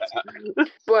point.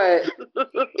 But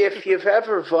if you've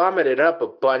ever vomited up a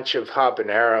bunch of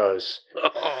habaneros,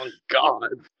 Oh, God.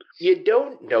 you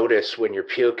don't notice when you're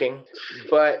puking,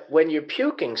 but when you're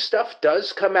puking, stuff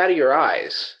does come out of your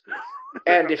eyes.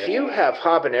 And if you have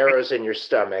habaneros in your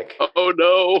stomach, Oh,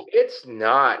 no. it's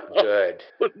not good.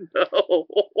 No.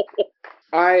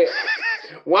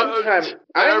 One time,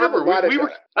 I have a remember lot of.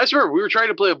 I just remember we were trying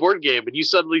to play a board game and you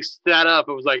suddenly sat up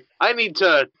and was like, I need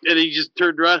to, and he just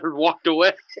turned around and walked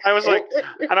away. I was like,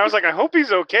 I hope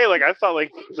he's okay. Like I thought,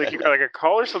 like you got like a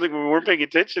call or something when we weren't paying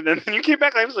attention. And then you came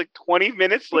back. I was like 20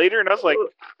 minutes later, and I was like,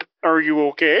 "Are you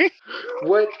okay?"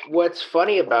 What's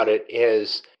funny about it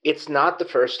is it's not the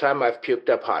first time I've puked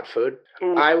up hot food.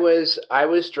 I was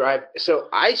driving. So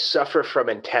I suffer from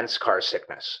intense car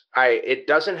sickness. It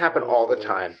doesn't happen all the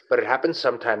time, but it happens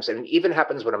sometimes, and it even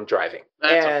happens when I'm driving.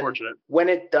 That's And unfortunate. when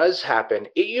it does happen,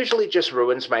 it usually just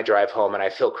ruins my drive home, and I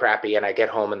feel crappy, and I get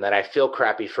home, and then I feel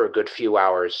crappy for a good few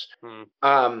hours.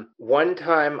 One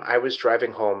time I was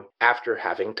driving home after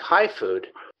having Thai food,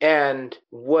 and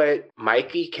what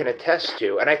Mikey can attest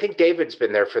to, and I think David's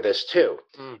been there for this too,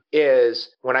 is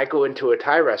when I go into a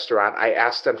Thai restaurant, I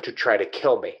ask them to try to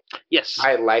kill me. Yes.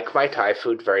 I like my Thai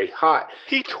food very hot.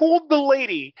 He told the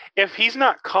lady, if he's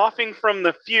not coughing from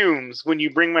the fumes when you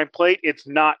bring my plate, it's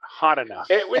not hot enough.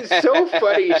 It was so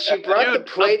funny. She brought the Dude,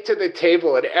 plate to the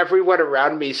table, and everyone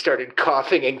around me started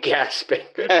coughing and gasping.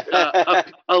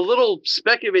 A little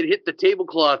speck of it hit the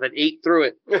tablecloth and ate through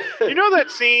it. You know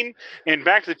that scene in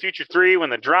Back to the Future 3 when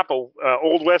the drop of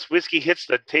Old West whiskey hits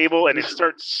the table and it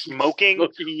starts smoking?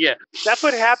 Yeah. That's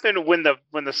what happened when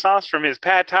the sauce from his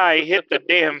pad thai hit the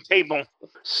damn table.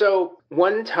 So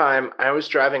one time I was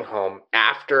driving home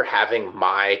after having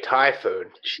my Thai food,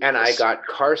 and I got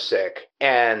car sick,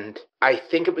 and I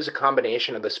think it was a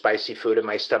combination of the spicy food in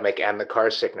my stomach and the car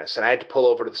sickness, and I had to pull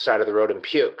over to the side of the road and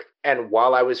puke. And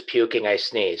while I was puking, I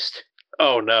sneezed.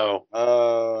 Oh, no.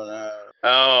 Oh no.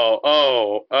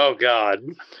 Oh, God.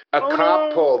 A Oh, cop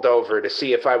no. pulled over to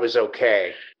see if I was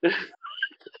okay.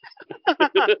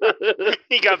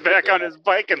 He got back on his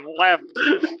bike and left.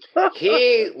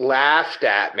 He laughed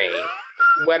at me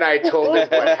when I told him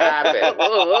what happened,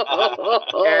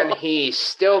 and he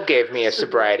still gave me a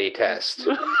sobriety test.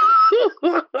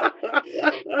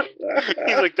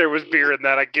 He's like, there was beer in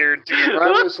that, I guarantee you.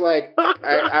 I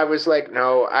was like,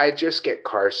 no, I just get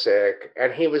car sick.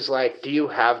 And he was like, do you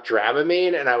have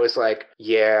Dramamine? And I was like,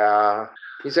 yeah.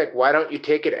 He's like, why don't you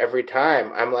take it every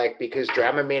time? I'm like, because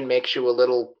Dramamine makes you a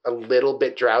little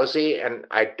bit drowsy, and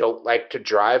I don't like to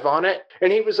drive on it.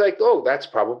 And he was like, oh, that's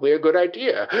probably a good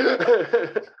idea.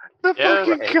 The Yeah.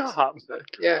 fucking cop.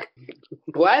 Yeah.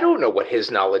 Well, I don't know what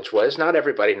his knowledge was. Not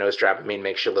everybody knows Dramamine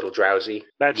makes you a little drowsy.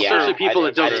 That's Yeah. true. Especially people that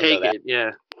I don't didn't take know it.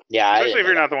 Yeah. Yeah, I Especially if didn't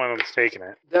you're know not the one that's taking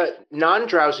it. The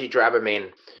non-drowsy Dramamine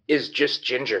is just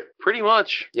ginger. Pretty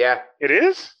much. Yeah. It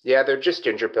is? Yeah, they're just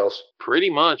ginger pills.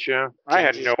 Pretty much, yeah. I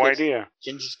had Ginger's no good. idea.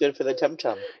 Ginger's good for the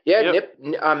tum-tum. Yeah, Yep.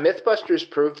 Mythbusters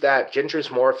proved that ginger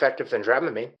is more effective than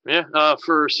Dramamine. Yeah.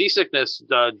 For seasickness,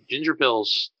 ginger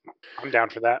pills. I'm down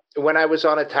for that. When I was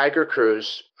on a tiger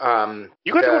cruise,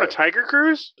 You got to go on a tiger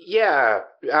cruise? Yeah,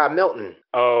 Milton,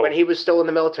 Oh. when he was still in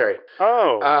the military.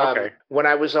 Oh, okay. When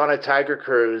I was on a tiger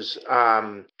cruise,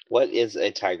 What is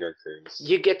a tiger cruise?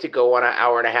 you get to go on an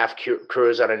hour-and-a-half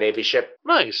cruise on a Navy ship.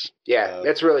 Nice. Yeah,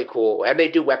 it's really cool. And they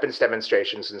do weapons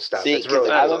demonstrations and stuff. See, It's really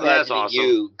 'cause I'm cool. That's imagining awesome.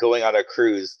 you going on a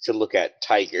cruise to look at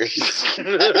tigers.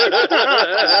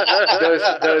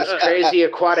 Those crazy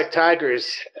aquatic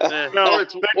tigers. No, Or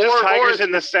it's- they're just or tigers it's-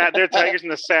 in the sad. They're tigers in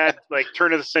the sad, like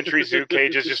turn of the century zoo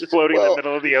cages, just floating in Well, the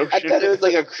middle of the I ocean. thought it was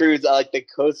like a cruise on like the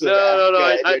coast of No, Africa. no,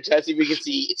 and I- they're testing if we can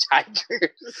see tigers.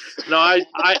 No,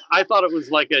 I thought it was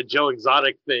like a Joe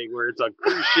Exotic thing where it's a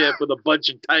cruise ship with a bunch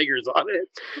of tigers on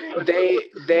it.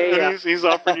 They He's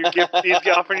offering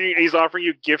you he's offering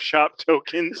you gift shop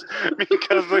tokens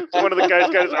because one of the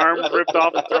guys got his arm ripped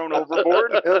off and thrown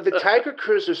overboard. the Tiger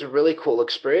Cruise was a really cool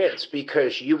experience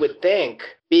because you would think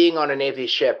being on a Navy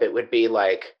ship, it would be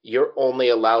like you're only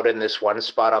allowed in this one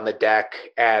spot on the deck,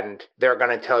 and they're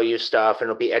going to tell you stuff, and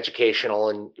it'll be educational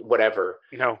and whatever.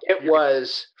 No. It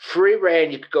was free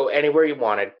reign. You could go anywhere you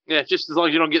wanted. Yeah, just as long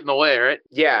as you don't get in the way, right?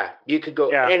 Yeah, you could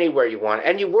go Yeah. anywhere you want,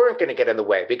 and you weren't going to get in the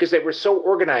way because they were so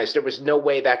organized. There was no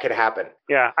way that could happen.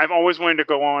 Yeah, I've always wanted to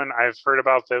go on. I've heard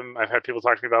about them. I've had people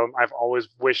talk to me about them. I've always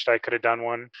wished I could have done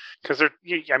one because they're.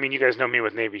 I mean, you guys know me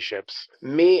with Navy ships.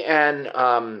 Me and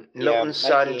Milton's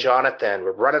son Mikey. Jonathan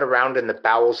were running around in the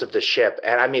bowels of the ship,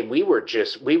 and I mean, we were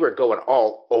going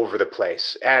all over the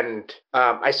place, and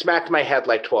I smacked my head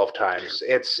like 12 times.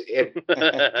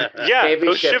 Yeah, Navy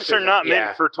those ships ships are are not yeah.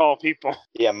 meant for tall people.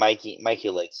 Yeah, Mikey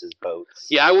likes his boats.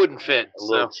 Yeah, I wouldn't fit. A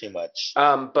little So. too much.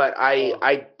 But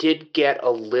I did get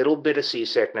a little bit of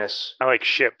seasickness, I like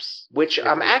ships. which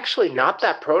I'm actually not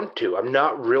that prone to. I'm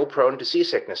not real prone to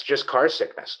seasickness, just car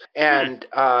sickness. And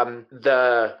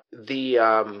the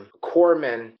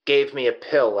corpsman gave me a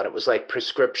pill, and it was like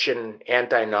prescription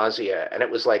anti-nausea, and it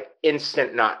was like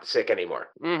instant not sick anymore.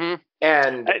 Mm-hmm.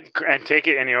 And And take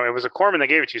it, and it was a corpsman that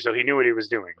gave it to you, so he knew what he was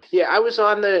doing. yeah, I was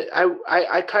on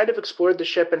I kind of explored the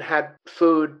ship and had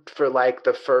food for like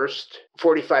the first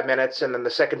 45 minutes, and then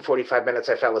the second 45 minutes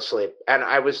I fell asleep. And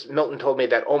Milton told me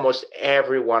that almost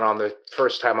everyone on the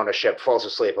first time on a ship falls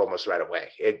asleep almost right away.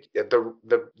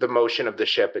 The motion of the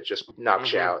ship, it just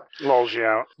knocks you out. Lulls you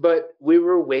out. But we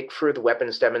were awake for the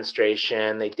weapons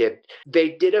demonstration. They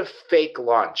did a fake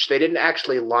launch. They didn't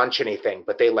actually launch anything,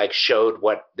 but they like showed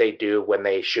what they do when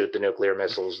they shoot the nuclear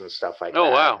missiles and stuff like that.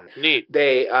 Oh, wow. Neat.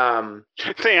 They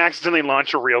They accidentally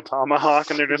launch a real tomahawk,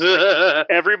 and they're just like,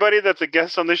 everybody that's a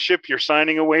guest on this ship, you're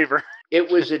signing a waiver.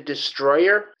 it was a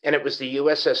destroyer, and it was the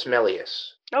USS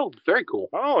Melius. Oh, very cool.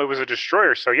 Oh, it was a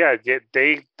destroyer. So yeah,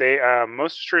 they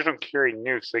most destroyers don't carry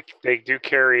nukes. They do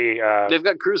carry. They've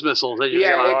got cruise missiles. They just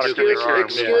got a Yeah, lot of nuclear nuclear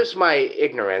arms. excuse my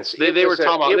ignorance. They It were was a-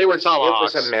 tomahawk- it they were was-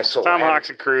 tomahawks. It was a missile. Tomahawks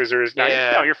and cruisers. No,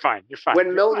 Yeah. no, you're fine. You're fine. When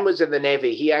You're Milton fine. was in the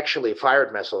Navy, he actually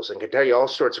fired missiles and could tell you all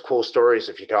sorts of cool stories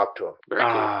if you talked to him. Very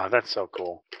cool. Ah, that's so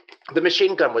cool. The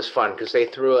machine gun was fun because they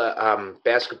threw a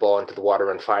basketball into the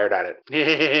water and fired at it.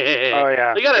 Oh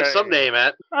yeah. They got to have Yeah, some yeah. name,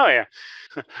 Matt. Oh yeah.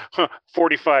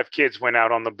 45 kids went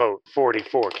out on the boat.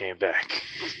 44 came back.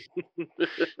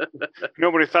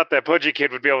 Nobody thought that pudgy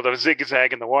kid would be able to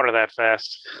zigzag in the water that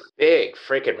fast. Big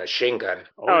freaking machine gun.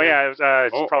 Oh, yeah, it was,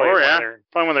 it's Oh, probably, oh, one yeah. of their,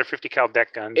 probably one of their 50 cal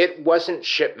deck guns. It wasn't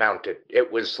ship mounted.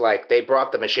 It was like they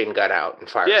brought the machine gun out and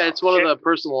fired. Yeah, it it's one Shit. of the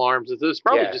personal arms. It's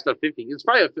probably Yeah. just a 50. It's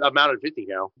probably a mounted 50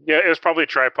 cal. Yeah, it was probably a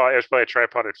tripod. It was probably a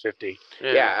tripod at 50.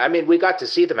 Yeah, I mean, we got to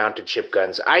see the mounted ship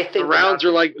guns. I think The rounds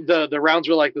are like the rounds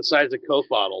are like the size of Coke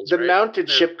bottles. the right? mounted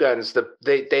Yeah. ship guns.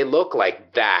 They look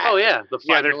like that. Oh yeah, the 5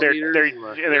 Yeah, they're millimeters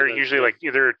and they're the- usually like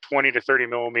either 20 to 30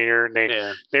 millimeter, and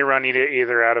yeah. they run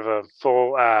either out of a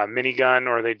full minigun,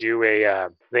 or they do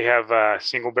they have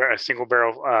single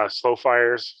barrel slow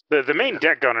fires. The main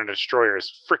deck gun on a destroyer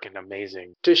is freaking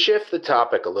amazing. To shift the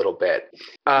topic a little bit,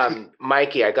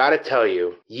 Mikey, I got to tell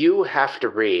you, you have to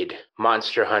read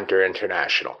Monster Hunter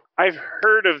International. I've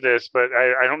heard of this, but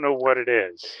I don't know what it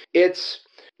is. It's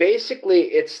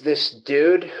this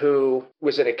dude who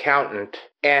was an accountant,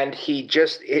 and he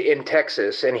just in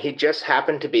Texas, and he just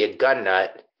happened to be a gun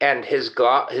nut. And his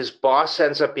boss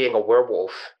ends up being a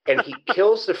werewolf, and he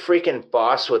kills the freaking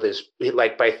boss with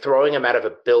by throwing him out of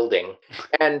a building.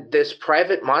 And this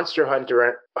private monster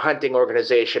hunting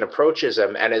organization approaches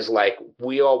him and is like,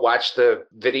 "We all watched the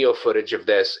video footage of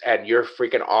this, and you're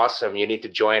freaking awesome. You need to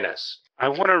join us." I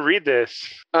want to read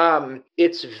this.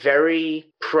 It's very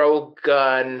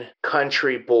pro-gun,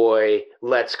 country boy,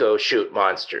 let's go shoot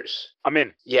monsters. I'm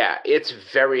in. Yeah, it's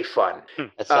very fun.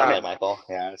 That sounds Uh, like Michael.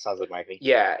 Yeah, it sounds like Mikey.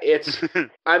 Yeah,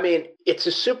 I mean, it's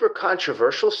a super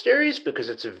controversial series because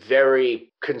it's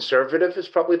very conservative is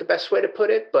probably the best way to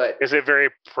put it, but Is it very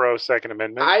pro Second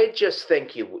Amendment? I just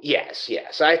think yes,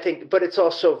 I think, but it's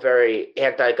also very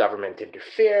anti-government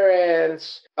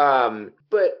interference.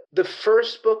 But the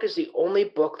first book is the only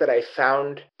book that I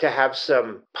found to have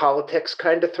some politics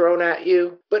kind of thrown at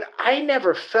you. But I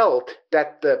never felt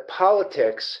that the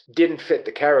politics didn't fit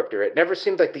the character. It never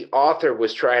seemed like the author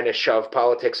was trying to shove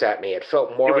politics at me. It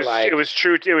felt more like it was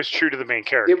true. It was true to the main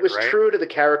character. it was right? true to the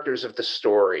characters of the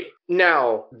story.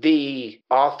 Now, the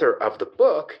author of the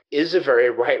book is a very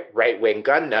right-wing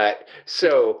gun nut.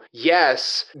 So,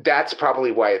 yes, that's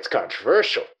probably why it's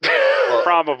controversial.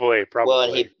 Probably. Well,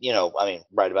 and he,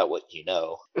 right about what you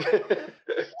know.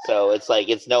 So it's like,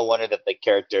 it's no wonder that the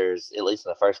characters, at least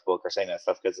in the first book, are saying that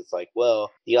stuff, because it's like,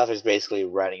 well, the author's basically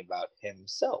writing about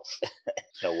himself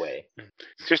in a way.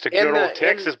 It's just a In good the- old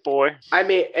Texas boy. I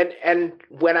mean, and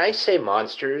when I say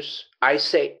monsters, I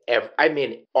say I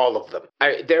mean all of them.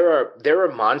 There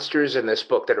are monsters in this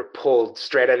book that are pulled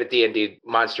straight out of D&D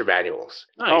monster manuals.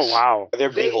 Nice. Oh wow, Are there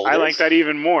They- beholders? I like that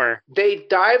even more, They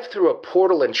dive through a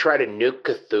portal and try to nuke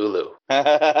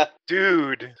Cthulhu.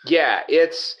 dude. Yeah,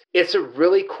 it's a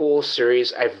really cool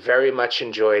series. I very much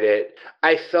enjoyed it.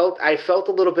 I felt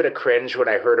a little bit of cringe when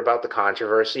I heard about the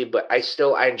controversy, but I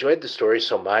enjoyed the story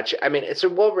so much. I mean, it's a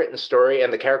well-written story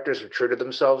and the characters were true to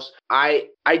themselves. I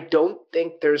don't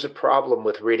think there's a problem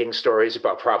with reading stories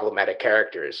about problematic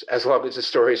characters as long as the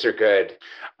stories are good.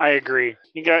 I agree.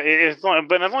 You got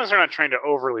but as long as they're not trying to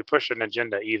overly push an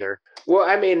agenda either. Well,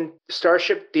 I mean,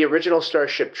 the original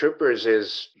Starship Troopers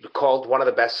is called one of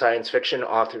the best science fiction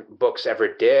author books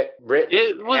ever written.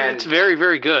 It's very,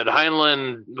 very good.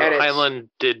 Heinlein And it's- Heinlein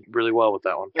did really well with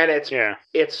that one. And it's Yeah,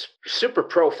 super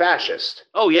pro-fascist.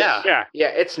 Oh yeah. yeah. Yeah,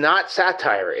 it's not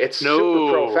satire. It's No.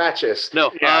 super pro-fascist.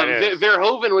 No, Yeah, it is.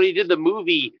 Verhoeven, when he did the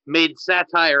movie, made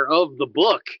satire of the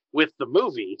book with the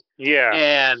movie, Yeah.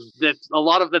 and that's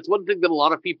one thing that a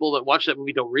lot of people that watch that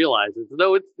movie don't realize.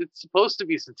 It's supposed to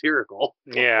be satirical.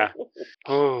 Yeah.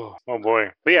 Oh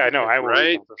boy. But yeah, no, I will read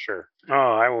Right? that for sure. Oh,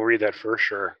 I will read that for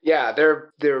sure. Yeah,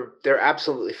 they're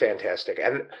absolutely fantastic.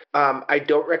 And I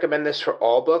don't recommend this for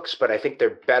all books, but I think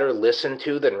they're better listened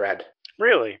to than read.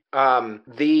 Really?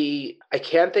 I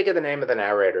can't think of the name of the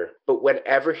narrator, but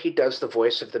whenever he does the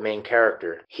voice of the main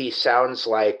character, he sounds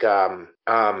like the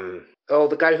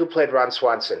guy who played Ron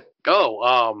Swanson.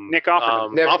 Oh, Nick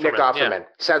Offerman. Nick Offerman, Offerman.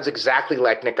 Sounds exactly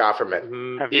like Nick Offerman.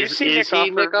 Mhm. Have you Is seen is Nick he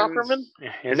Nick Offerman's-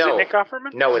 Offerman? Is No. it Nick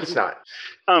Offerman? No, it's not.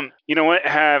 You know what?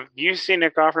 Have you seen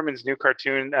Nick Offerman's new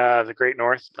cartoon, The Great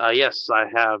North? Yes, I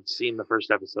have seen the first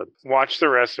episode. Watch the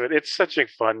rest of it. It's such a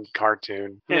fun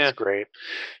cartoon. Yeah. It's great.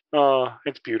 Oh,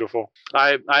 it's beautiful.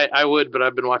 I would, but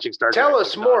I've been watching Star Trek. Tell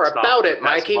us like, more nonstop about for it, the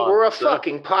past Mikey. month, We're a so-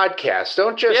 fucking podcast.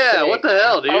 Don't just Yeah, say, what the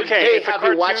hell, dude? Okay, hey, it's a have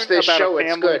you watched cartoon this about a show? It's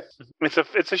family. good.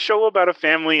 It's a show about a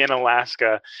family in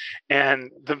Alaska,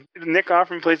 and Nick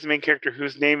Offerman plays the main character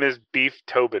whose name is Beef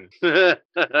Tobin,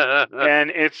 and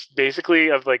it's basically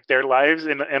of like their lives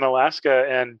in Alaska,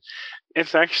 and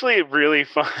it's actually really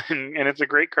fun, and it's a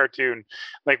great cartoon.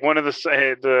 Like one of the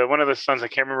sons, I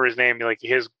can't remember his name. Like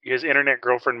his internet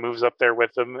girlfriend moves up there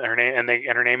with him. Her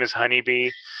name is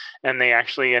Honeybee, and they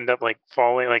actually end up like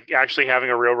falling, like actually having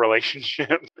a real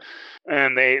relationship.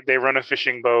 And they run a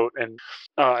fishing boat, and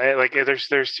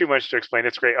there's too much to explain.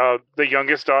 It's great. The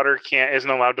youngest daughter isn't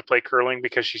allowed to play curling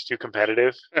because she's too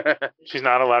competitive. She's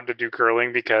not allowed to do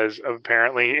curling because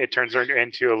apparently it turns her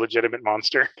into a legitimate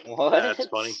monster. What? That's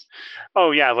funny.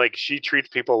 Oh yeah, like she treats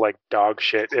people like dog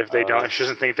shit if they don't. She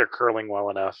doesn't think they're curling well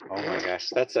enough. Oh my gosh,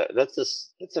 that's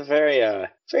a very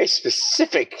very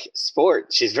specific sport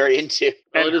she's very into.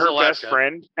 Well, And it is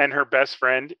her best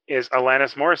friend is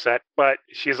Alanis Morissette, but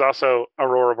she's also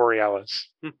Aurora Borealis.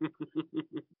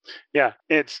 Yeah,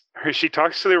 it's her. She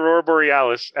talks to the Aurora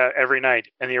Borealis every night,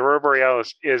 and the Aurora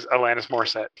Borealis is Alanis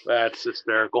Morissette. That's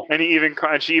hysterical. And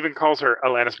she even calls her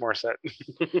Alanis Morissette.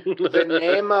 The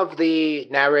name of the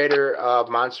narrator of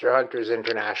Monster Hunters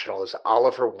International is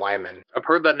Oliver Wyman. I've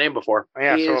heard that name before.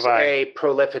 Yeah, he so is have I. a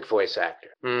prolific voice actor.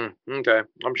 Okay,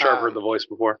 I'm sure I've heard the voice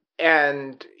before.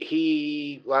 And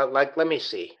he, let me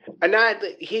see.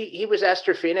 He was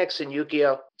Esther Phoenix in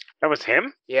Yu-Gi-Oh! That was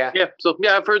him? Yeah. Yeah, so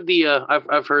yeah, I've heard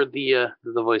the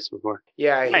voice before.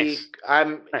 Yeah, Nice.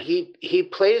 Nice. he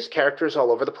plays characters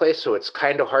all over the place, so it's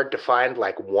kind of hard to find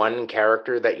like one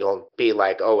character that you'll be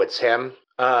like, oh, it's him.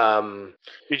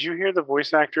 Did you hear the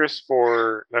voice actress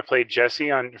that played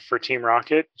Jessie for Team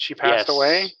Rocket? She passed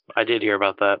away. I did hear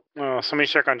about that. Oh, somebody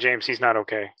check on James. He's not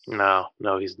okay. No,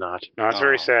 he's not. No, it's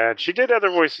very Oh. sad. She did other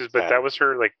voices, but Sad. that was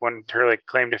her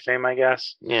claim to fame, I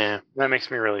guess. Yeah. That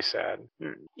makes me really sad.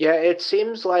 Yeah, it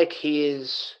seems like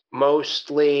he's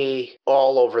mostly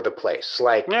all over the place.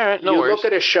 Like, All right, no you worries. look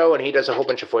at a show and he does a whole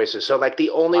bunch of voices. So, like, the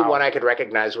only Wow. one I could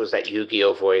recognize was that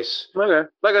Yu-Gi-Oh voice. Okay.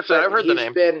 Like I said, But I've heard the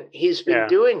name. He's been Yeah.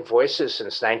 doing voices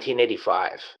since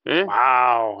 1985. Yeah.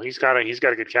 Wow, he's got a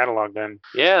good catalog then.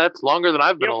 Yeah, that's longer than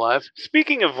I've been Yep. alive.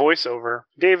 Speaking of voiceover,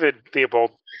 David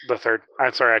Theobald III.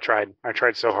 I'm sorry, I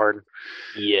tried so hard.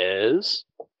 Yes.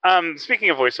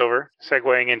 Speaking of voiceover,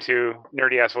 segueing into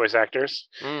nerdy ass voice actors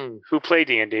who play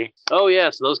D&D. Oh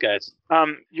yes, those guys.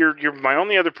 You're my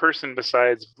only other person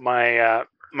besides my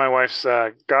wife's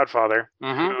godfather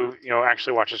Mm-hmm. who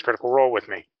actually watches Critical Role with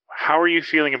me. How are you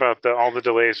feeling about all the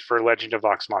delays for Legend of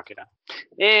Vox Machina?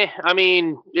 I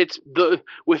mean, it's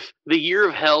with the year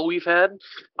of hell we've had.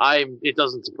 It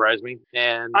doesn't surprise me,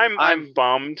 and I'm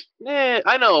bummed.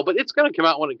 I know, but it's gonna come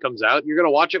out when it comes out. You're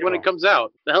gonna watch it when it comes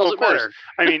out. The hell does it matter?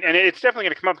 I mean, and it's definitely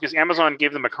going to come up because Amazon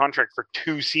gave them a contract for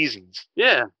 2 seasons.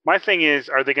 Yeah. My thing is,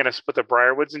 are they going to split the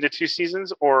Briarwoods into 2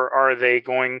 seasons, or are they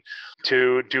going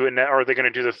to do it? Or are they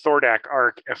going to do the Thordak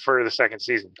arc for the 2nd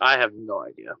season? I have no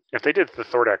idea. If they did the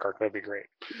Thordak arc, that'd be great.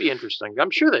 It'd be interesting.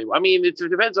 I'm sure they. I mean, it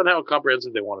depends on how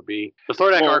comprehensive they want to be. The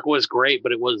Thordak arc was great,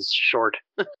 but it was short.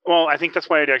 Well, I think that's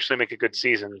why it'd actually make a good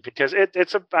season because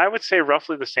it's I would say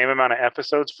roughly the same amount of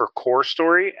episodes for core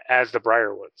story as the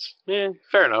Briarwoods. Yeah,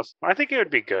 fair enough. I think it would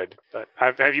be good. But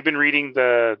have you been reading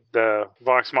the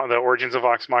Origins of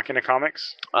Vox Machina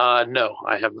comics? No,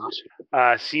 I have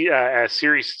not.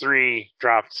 Series 3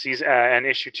 dropped, and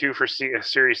issue 2 for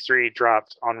Series 3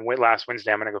 dropped on last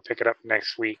Wednesday. I'm gonna go pick it up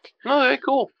next week. Oh, okay,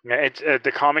 cool. Yeah, it's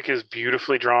the comic is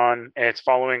beautifully drawn. It's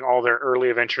following all their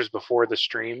early adventures before the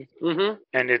stream,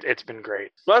 and it's been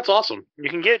great. Well, that's awesome. You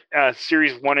can get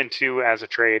Series 1 and 2 as a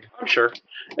trade. I'm sure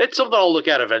it's something I'll look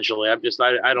at eventually.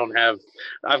 I don't have.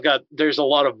 There's a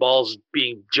lot of balls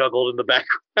being juggled in the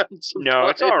background. No,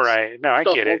 it's all right. No, I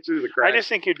get it. I just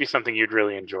think it'd be something you'd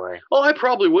really enjoy. Well, I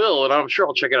probably will, and I'm sure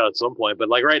I'll check it out at some point. But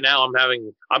like right now, I'm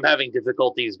having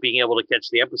difficulties being able to catch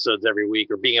the episodes every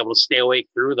week or being able to stay awake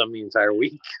through them the entire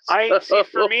week.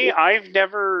 For me, I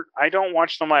don't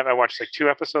watch them live. I watch like 2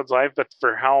 episodes live, but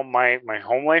for how my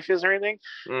home life is and everything,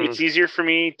 it's easier for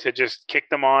me to just kick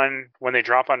them on when they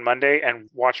drop on Monday and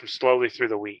watch them slowly through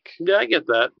the week. Yeah, I get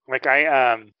that. Like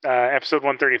episode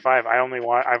 135, I've only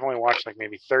watched like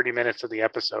maybe 30 minutes of the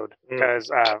episode because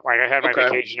like I had my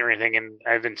vacation and everything, and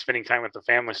I've been spending time with the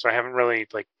family, so I haven't really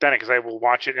like done it because I will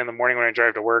watch it in the morning when I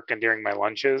drive to work and during my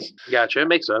lunches. Gotcha, it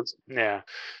makes sense. Yeah.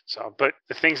 So, but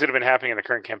the things that have been happening in the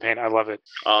current campaign, I love it.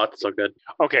 Oh, it's so good.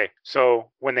 Okay,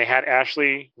 so when they had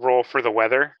Ashley roll for the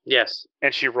weather, yes,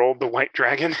 and she rolled the white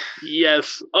dragon,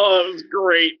 yes. Oh, it was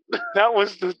great. That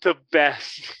was the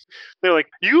best. They're like,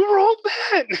 you rolled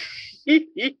that.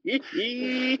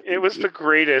 It was the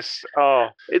greatest. Oh,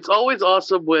 it's always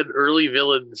awesome when early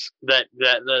villains that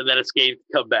escape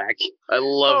come back. I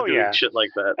love doing shit like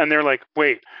that. And they're like,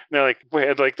 wait. And they're like,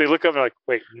 wait. Like they look up and they're like,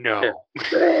 wait, no.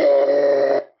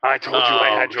 I told you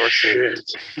I had your shit.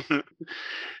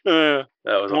 That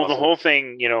was awesome. The whole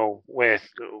thing,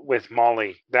 with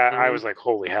Molly, that I was like,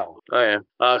 holy hell. Oh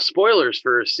yeah. Spoilers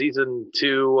for season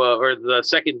 2 or the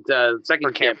second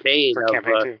campaign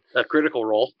of Critical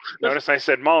Role. Notice I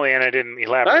said Molly and I didn't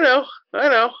elaborate. I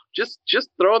know. Just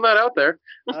throwing that out there.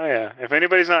 Oh yeah. If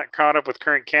anybody's not caught up with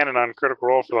current canon on Critical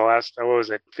Role for the last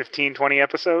 15, 20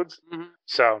 episodes,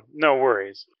 so no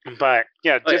worries. But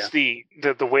yeah,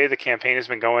 the way the campaign has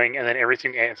been going, and then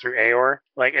everything through Aor,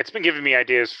 like it's been giving me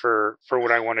ideas for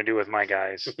what I want to do with my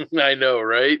guys. I know,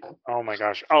 right? Oh my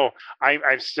gosh. Oh, I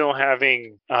have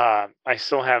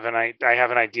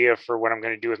an idea for what I'm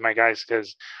going to do with my guys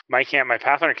because my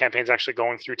Pathfinder campaign is actually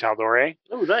going through Tal'Dorei.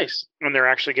 Oh, nice. And they're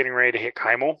actually getting ready to hit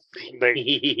Kymel.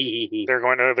 They're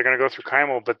going to go through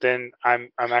Kymel, but then I'm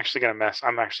actually going to mess.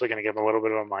 I'm actually going to give them a little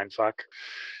bit of a mind fuck.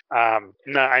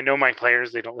 No, I know my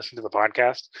players, they don't listen to the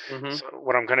podcast. So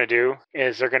what I'm going to do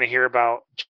is they're going to hear about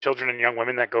children and young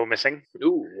women that go missing.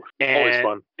 Ooh, always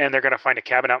fun. And they're going to find a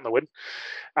cabin out in the woods.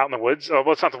 Oh,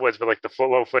 well, it's not the woods, but like the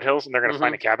low foothills. And they're going to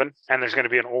find a cabin, and there's going to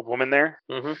be an old woman there.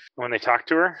 When they talk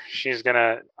to her,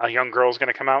 a young girl's going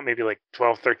to come out, maybe like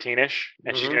 12, 13-ish.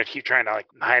 And she's going to keep trying to like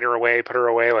hide her away, put her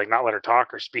away, like not let her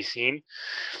talk or be seen.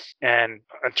 And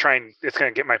it's going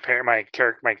to get my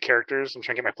characters. I'm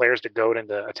trying to get my players to goad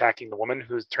into attacking the woman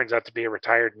who turns out to be a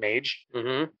retired mage.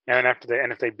 And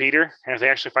if they beat her, and if they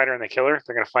actually fight her and they kill her,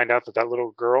 they're going to find out that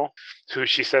little girl, who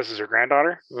she says is her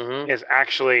granddaughter, is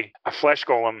actually a flesh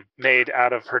golem made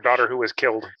out of her daughter who was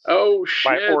killed. Oh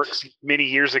shit! By orcs many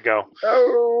years ago.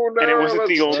 Oh no! And it wasn't it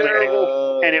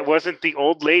wasn't the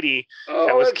old lady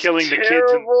that was killing the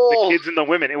kids and the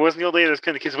women. It wasn't the old lady that was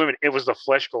killing the kids and women. It was the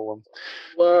flesh golem.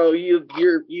 Wow, you're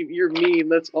mean.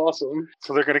 That's awesome.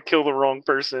 So they're gonna kill the wrong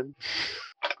person.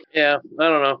 Yeah, I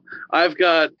don't know.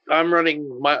 I'm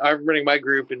running my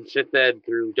group in 5th Ed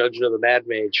through Dungeon of the Mad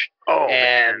Mage. Oh,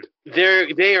 and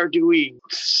they are doing.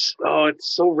 Oh,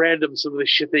 it's so random. Some of the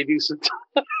shit they do sometimes.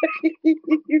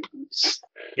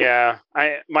 Yeah,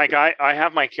 I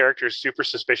have my characters super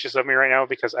suspicious of me right now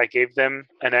because I gave them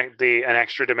an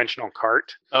extra dimensional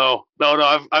cart. Oh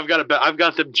no, I've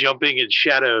got them jumping in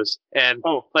shadows, and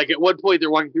Oh. like at one point they're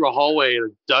walking through a hallway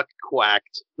and a duck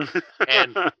quacked,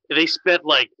 and they spent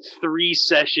like 3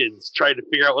 sessions trying to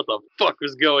figure out what the fuck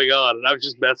was going on, and I was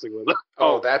just messing with them.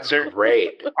 Oh, that's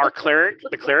great. Our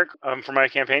the cleric for my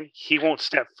campaign, he won't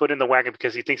step foot in the wagon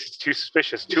because he thinks it's too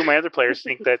suspicious. 2 of my other players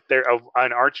think that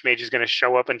an archmage is going to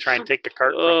show up and try and take the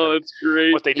cart from them. It's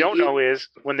great. What they don't know is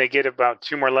when they get about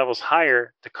 2 more levels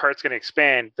higher, the cart's going to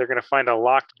expand. They're going to find a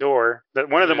locked door that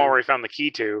one of them already found the key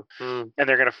to, and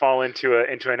they're going to fall into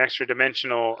an extra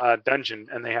dimensional dungeon,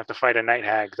 and they have to fight a night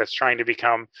hag that's trying to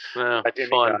become a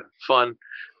demigod. Fun.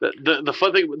 The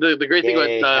fun thing, the great thing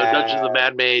about Dungeons of the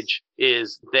Mad Mage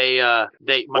is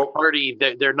my party,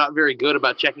 they're not very good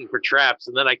about checking for traps,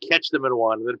 and then I catch them in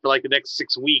one, and then for like the next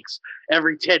 6 weeks,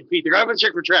 every 10 feet, they're I'm gonna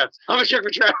check for traps.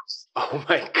 Oh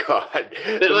my god!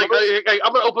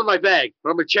 I'm gonna open my bag,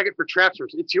 but I'm gonna check it for traps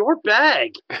first. It's your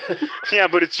bag. Yeah,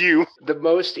 but it's you. The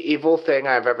most evil thing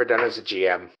I've ever done as a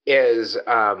GM is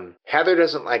Heather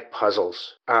doesn't like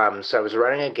puzzles. So I was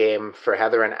running a game for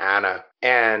Heather and Anna,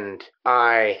 and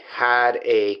I had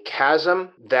a chasm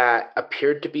that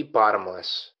appeared to be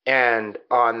bottomless. And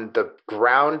on the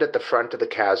ground at the front of the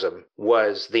chasm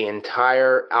was the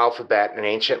entire alphabet in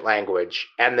ancient language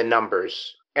and the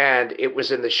numbers. And it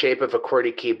was in the shape of a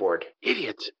QWERTY keyboard.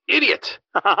 Idiot. In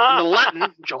the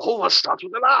Latin, Jehovah starts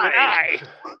with an I.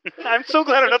 I'm so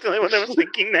glad I'm not the only one that was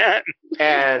thinking that.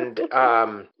 And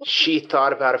she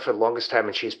thought about it for the longest time,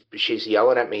 and she's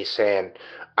yelling at me saying,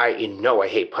 I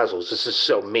hate puzzles. This is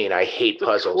so mean. I hate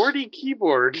puzzles. QWERTY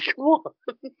keyboard. Come on.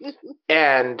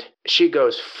 And she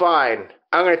goes, fine,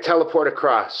 I'm going to teleport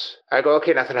across. I go,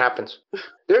 okay, nothing happens.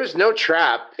 There's no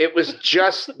trap. It was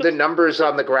just the numbers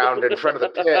on the ground in front of the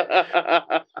pit.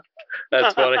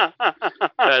 That's funny.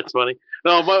 That's funny.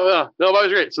 No, mine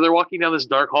was great. So they're walking down this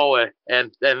dark hallway,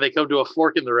 and they come to a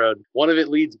fork in the road. One of it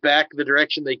leads back the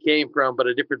direction they came from, but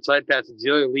a different side passage.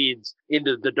 The other leads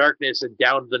into the darkness and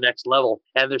down to the next level.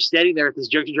 And they're standing there at this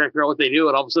junction trying to figure out what they do,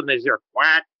 and all of a sudden they just hear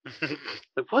whack.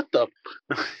 Like, what the?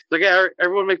 Like, yeah,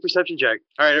 everyone make perception check.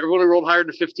 All right, everyone who rolled higher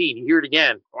than 15. You hear it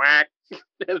again. Whack.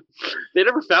 They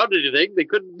never found anything. They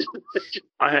couldn't.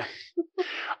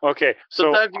 Okay, so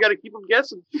sometimes you got to keep them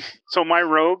guessing. So my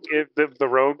rogue, the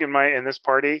rogue in this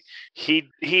party,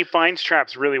 he finds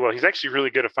traps really well. He's actually really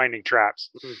good at finding traps,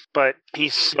 but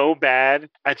he's so bad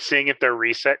at seeing if they're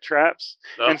reset traps.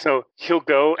 And so he'll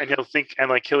go and he'll think and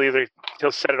like he'll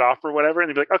set it off or whatever, and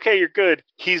he'll be like, "Okay, you're good."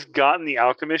 He's gotten the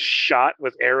alchemist shot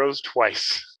with arrows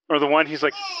twice, or the one he's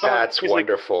like, "That's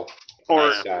wonderful." Like,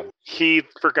 or he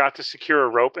forgot to secure a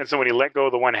rope, and so when he let go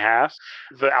of the one half,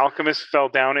 the alchemist fell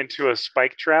down into a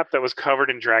spike trap that was covered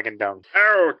in dragon dung.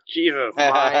 Oh, Jesus.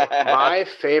 My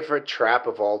favorite trap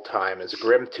of all time is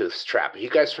Grimtooth's trap. Are you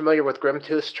guys familiar with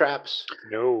Grimtooth's traps?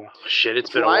 No. Shit,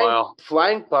 it's been a while.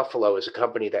 Flying Buffalo is a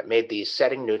company that made these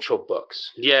setting-neutral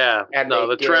books. Yeah, and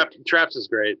the traps is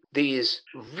great. These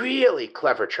really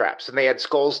clever traps, and they had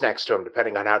skulls next to them,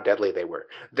 depending on how deadly they were.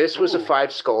 This was a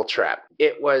 5-skull trap.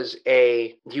 It was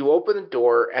you open the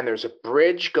door, and there's a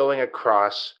bridge going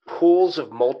across pools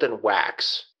of molten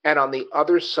wax. And on the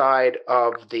other side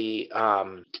of the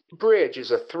bridge is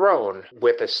a throne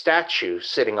with a statue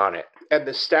sitting on it. And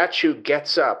the statue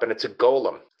gets up, and it's a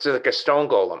golem. It's like a stone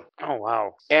golem. Oh,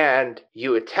 wow. And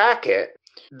you attack it.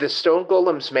 The stone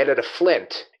golem's made out of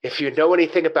flint. If you know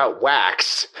anything about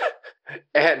wax,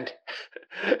 and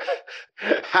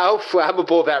how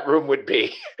flammable that room would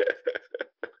be.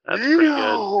 That's pretty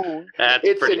good.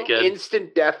 It's pretty good. It's an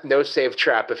instant death, no save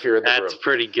trap if you're in the room. That's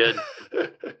pretty good.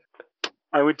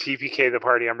 I would TPK the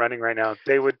party I'm running right now.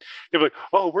 They'd be like,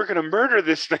 "Oh, we're gonna murder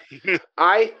this thing."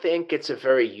 I think it's a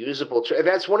very usable trap.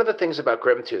 That's one of the things about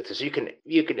Grimtooth is you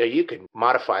can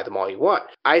modify them all you want.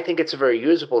 I think it's a very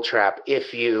usable trap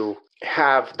if you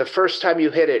have the first time you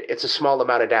hit it, it's a small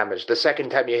amount of damage. The second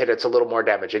time you hit it, it's a little more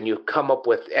damage, and you come up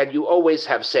with, and you always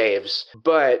have saves.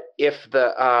 But if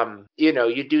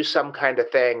you do some kind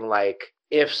of thing like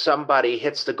if somebody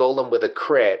hits the golem with a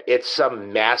crit, it's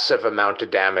some massive amount of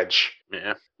damage.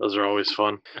 Yeah, those are always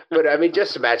fun. But I mean,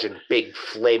 just imagine big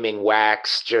flaming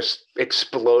wax just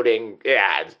exploding.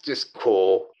 Yeah, it's just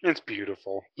cool. It's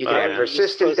beautiful. You can add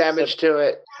persistent damage to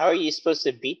it. How are you supposed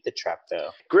to beat the trap,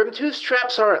 though? Grimtooth's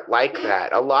traps aren't like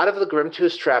that. A lot of the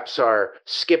Grimtooth's traps are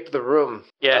skip the room.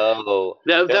 Yeah. Oh,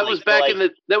 that was back in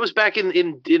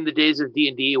the days of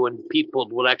D&D when people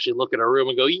would actually look at a room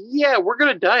and go, "Yeah, we're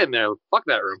gonna die in there. Fuck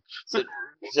that room." So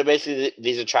So basically,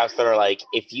 these are traps that are like,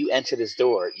 if you enter this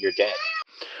door, you're dead.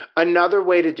 Another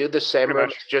way to do the same Pretty room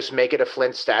much. is just make it a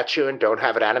flint statue and don't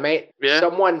have it animate. Yeah.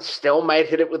 Someone still might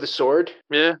hit it with a sword.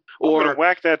 Yeah. I'm gonna Or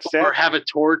whack that statue. or have a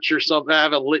torch or something.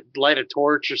 Have a light a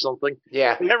torch or something.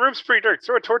 Yeah. And that room's pretty dark.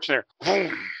 Throw a torch in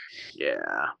there.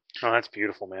 Yeah. Oh, that's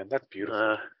beautiful, man. That's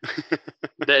beautiful.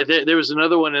 There was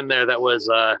another one in there that was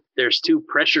there's two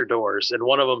pressure doors and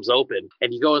one of them's open,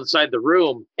 and you go inside the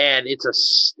room and it's a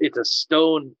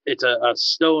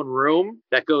stone room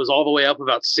that goes all the way up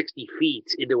about 60 feet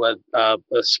into a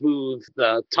smooth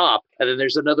top, and then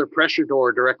there's another pressure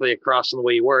door directly across from the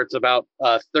way you were. It's about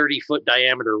a 30-foot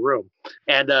diameter room,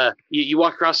 and you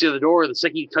walk across the other door. The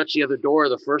second you touch the other door,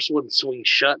 the first one swings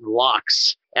shut and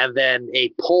locks. And then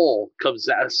a pole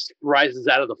rises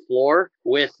out of the floor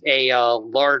with a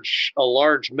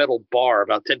large metal bar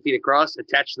about 10 feet across,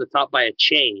 attached to the top by a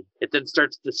chain. It then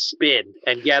starts to spin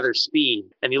and gather speed.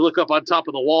 And you look up on top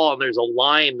of the wall, and there's a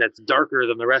line that's darker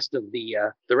than the rest of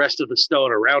the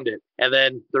stone around it. And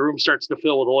then the room starts to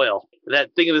fill with oil.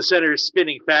 That thing in the center is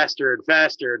spinning faster and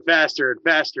faster and faster and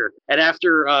faster. And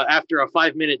after a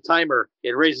 5-minute timer,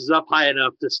 it raises up high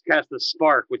enough to cast a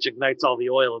spark, which ignites all the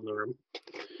oil in the room.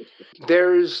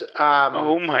 There's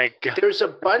Oh my god. there's a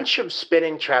bunch of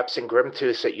spinning traps in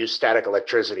Grimtooth that use static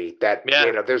electricity. That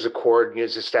Yeah. there's a cord and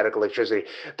uses static electricity.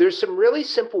 There's some really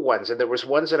simple ones, and there was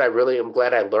ones that I really am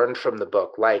glad I learned from the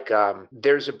book. Like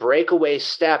there's a breakaway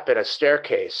step in a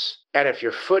staircase. And if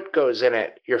your foot goes in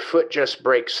it, your foot just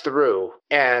breaks through,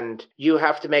 and you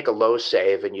have to make a low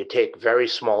save, and you take very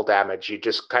small damage. You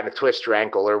just kind of twist your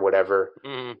ankle or whatever.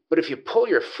 Mm. But if you pull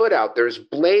your foot out, there's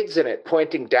blades in it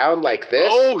pointing down like this.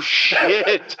 Oh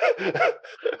shit!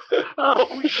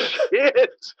 Oh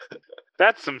shit!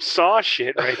 That's some Saw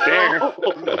shit right there.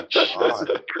 Oh,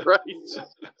 Jesus Christ!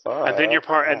 And then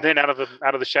and then out of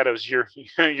the shadows, your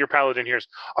paladin hears,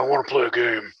 "I want to play a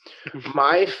game."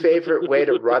 My favorite way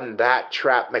to run that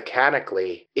trap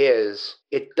mechanically is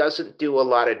it doesn't do a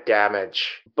lot of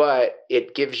damage, but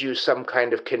it gives you some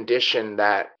kind of condition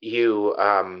that you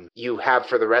have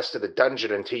for the rest of the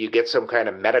dungeon until you get some kind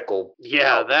of medical.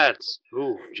 Yeah, help. that's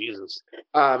Jesus.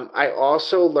 I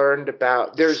also learned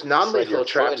about there's non-lethal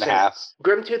traps.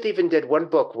 Grimtooth even did one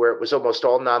book where it was almost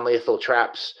all non-lethal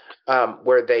traps.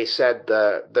 Where they said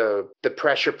the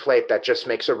pressure plate that just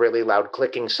makes a really loud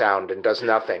clicking sound and does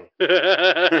nothing.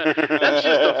 That's just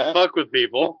to fuck with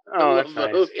people. Oh, that's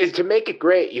nice. And to make it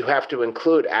great, you have to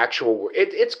include actual.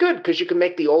 It's good because you can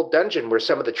make the old dungeon where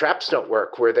some of the traps don't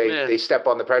work, where they step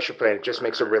on the pressure plate, it just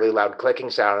makes a really loud clicking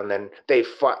sound, and then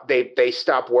they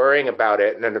stop worrying about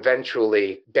it, and then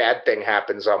eventually bad thing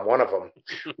happens on one of them.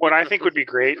 What I think would be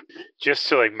great, just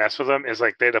to like mess with them, is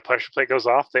like the pressure plate goes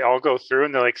off, they all go through,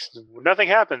 and they're like, nothing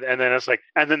happened, and then it's like,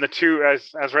 and then the two,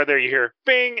 as right there, you hear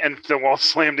bing, and the walls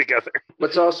slam together.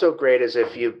 What's also great is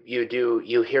if you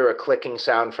hear a clicking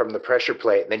sound from the pressure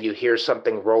plate, and then you hear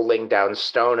something rolling down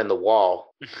stone in the wall.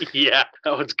 Yeah,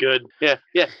 that one's good. Yeah.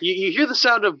 You hear the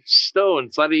sound of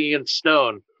stone sliding against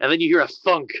stone, and then you hear a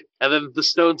thunk, and then the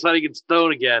stone sliding against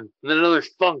stone again, and then another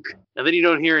thunk, and then you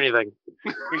don't hear anything.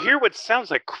 You hear what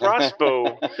sounds like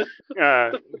crossbow,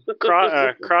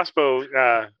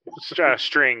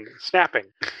 string snapping.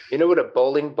 You know what a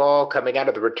bowling ball coming out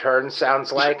of the return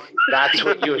sounds like? That's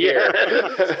what you hear.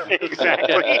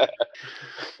 Exactly.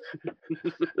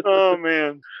 Oh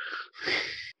man.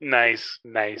 Nice.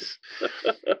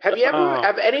 Have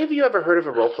any of you ever heard of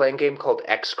a role-playing game called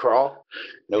X-Crawl?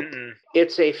 Nope. Mm-mm.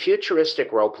 It's a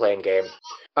futuristic role-playing game,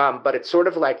 but it's sort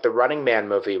of like the Running Man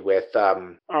movie with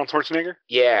Arnold Schwarzenegger?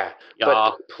 yeah.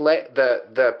 Yeah. But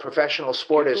the professional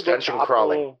sport is dungeon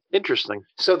crawling. Interesting.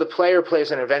 So the player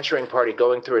plays an adventuring party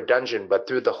going through a dungeon, but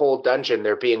through the whole dungeon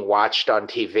they're being watched on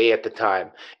TV at the time,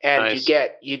 and Nice.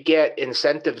 you get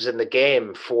incentives in the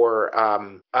game for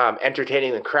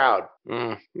entertaining the crowd.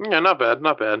 Yeah, not bad.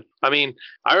 I mean,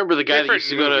 I remember the guy that used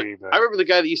to go to. Different movie, but- I remember the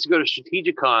guy that used to go to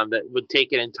Strategicon that would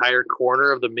take an entire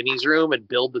corner of the minis room and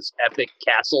build this epic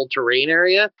castle terrain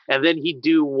area, and then he'd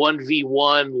do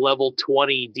 1v1 level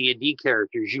 20 D&D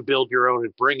characters. You build your own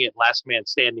and bring it. Last man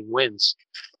standing wins.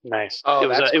 Nice. Oh,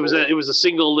 It was a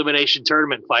single elimination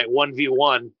tournament fight,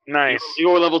 1v1. Nice.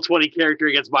 Your level 20 character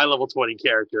against my level 20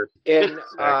 character. In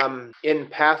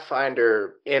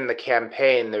Pathfinder in the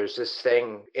campaign. There's this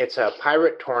thing. It's a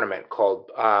pirate tournament called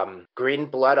Green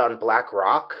Blood on Black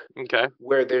Rock, Okay.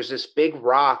 where there's this big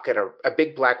rock and a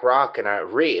big black rock and a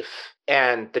reef,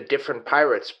 and the different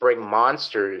pirates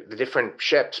the different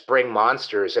ships bring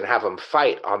monsters and have them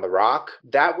fight on the rock.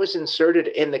 That was inserted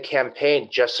in the campaign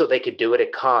just so they could do it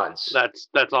at cons.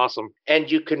 That's awesome. And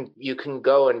you can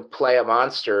go and play a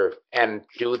monster and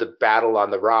do the battle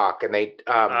on the rock, and they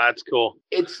That's cool.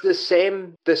 it's the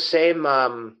same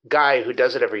guy who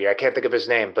does it every year. I can't think of his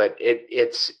name, but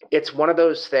it's one of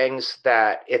those things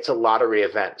that it's a lottery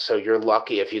event, so you're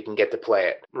lucky if you can get to play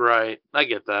it. Right, I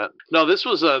get that. No, this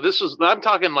was I'm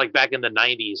talking like back in the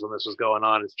 90s when this was going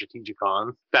on at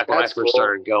Strategicon. Back when That's I first cool.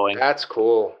 started going. That's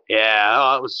cool.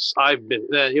 Yeah,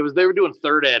 they were doing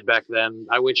third ed back then.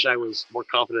 I wish I was more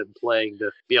confident in playing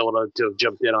to be able to have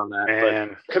jumped in on that.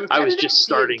 Man. I was just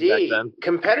starting back then.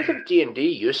 Competitive D&D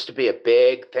used to be a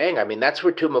big thing. I mean, that's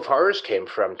where Tomb of Horrors came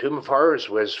from. Tomb of Horrors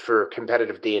was for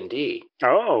competitive D&D.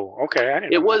 Oh, okay. I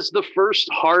didn't know It was the first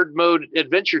hard mode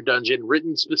adventure dungeon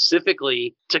written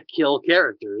specifically to kill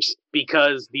characters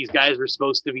because these guys were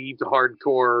supposed to be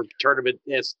hardcore tournament,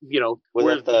 Was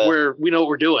where that the- where we know what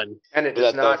we're doing. And it Was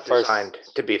is that the not first- designed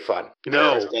to be fun.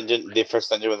 No, The first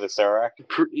dungeon with the Serac.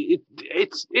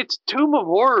 It's Tomb of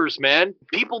Horrors, man.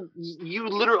 People, you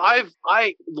literally,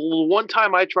 one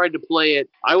time I tried to play it,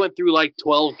 I went through like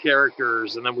 12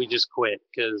 characters and then we just quit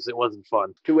because it wasn't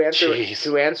fun. To answer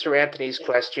Jeez. Anthony's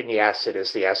question, yes, it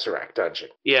is the Esserak dungeon.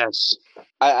 Yes.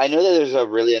 I know that there's a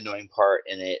really annoying part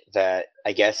in it that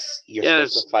I guess you're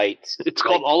supposed to fight. It's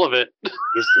called all of it.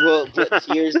 But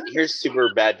here's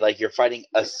super bad. Like you're fighting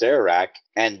a Serac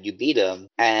and you beat him,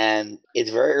 and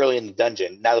it's very early in the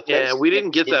dungeon. Now the players We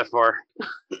didn't get that far.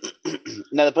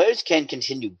 Now the players can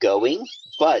continue going,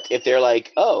 but if they're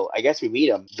like, "Oh, I guess we beat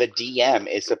him," the DM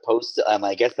is supposed to.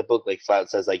 I guess the book like flat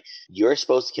says like you're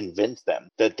supposed to convince them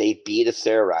that they beat a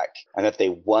Serac and that they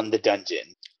won the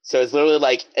dungeon. So it's literally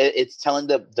like it's telling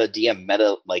the DM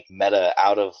meta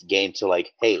out of game to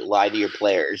like, hey, lie to your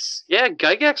players. Yeah,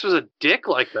 Gygax was a dick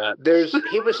like that.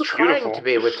 He was trying Beautiful. to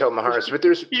be with Tome of Horrors, but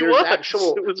there's It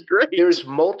was great. there's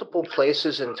multiple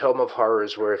places in Tome of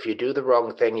Horrors where if you do the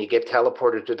wrong thing, you get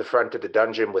teleported to the front of the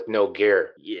dungeon with no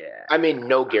gear. Yeah. I mean,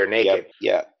 no gear, naked.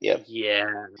 Yep. Yeah.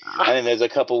 And then there's a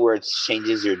couple where it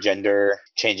changes your gender,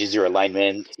 changes your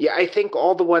alignment. Yeah, I think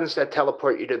all the ones that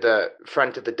teleport you to the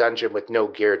front of the dungeon with no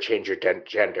gear change your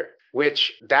gender,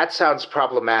 which that sounds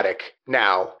problematic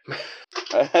now.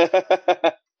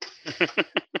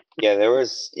 Yeah, there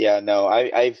was. Yeah, no,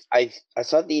 I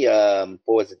saw the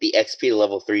what was it? The XP to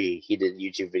level 3. He did a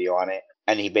YouTube video on it,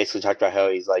 and he basically talked about how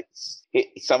he's like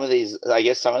some of these. I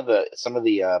guess some of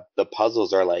the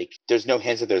puzzles are like there's no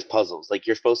hints that there's puzzles. Like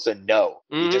you're supposed to know.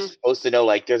 You're just supposed to know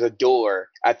like there's a door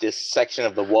at this section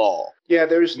of the wall. Yeah,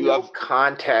 there's You no have-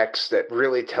 context that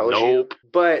really tells you, Nope.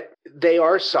 but they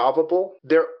are solvable.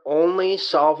 They're only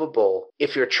solvable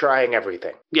if you're trying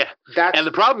everything. Yeah. That's And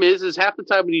the problem is half the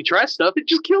time when you try stuff, it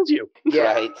just kills you.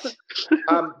 yeah. Right.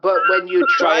 But when you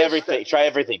Try try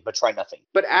everything, but try nothing.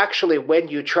 But actually, when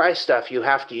you try stuff, you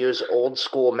have to use old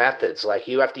school methods. Like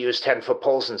you have to use 10-foot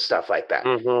poles and stuff like that.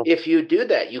 Mm-hmm. If you do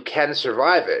that, you can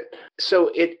survive it.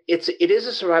 So it is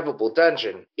a survivable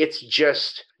dungeon. It's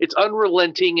just It's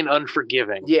unrelenting and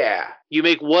unforgiving. yeah. You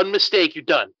make one mistake, you're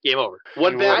done. Game over.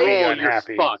 One You bad will be roll, you're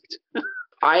unhappy. fucked.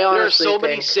 I There are honestly so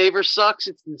many think saver sucks,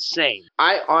 it's insane.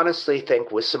 I honestly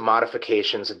think with some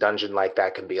modifications, a dungeon like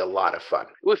that can be a lot of fun.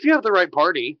 Well, if you have the right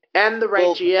party, And the right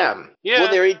Well, GM. yeah.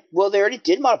 Well, they already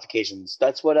did modifications.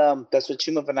 That's what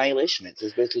Tomb of Annihilation is.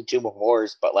 It's basically Tomb of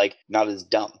Horrors, but like not as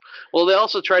dumb. Well, they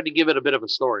also tried to give it a bit of a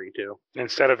story too,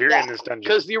 Instead of you're Yeah, in this dungeon.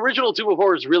 because the original Tomb of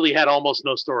Horrors really had almost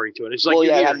no story to it. It's like Well, you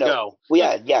yeah, either no. go.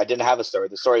 Well, yeah, it didn't have a story.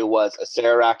 The story was a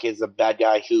Serac is a bad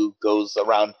guy who goes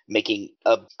around making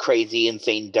a crazy,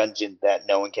 insane dungeon that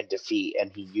no one can defeat,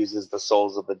 and he uses the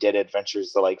souls of the dead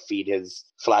adventurers to like feed his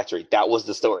phylactery. That was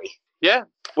the story. Yeah.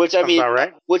 Which I Sounds mean, about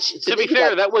right. which To be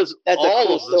fair, that was that's a all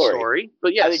cool of the story.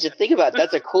 But yes, I mean, just think about it.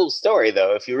 That's a cool story,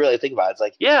 though. If you really think about it, it's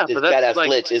like yeah, this but that's badass like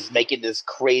lich is making this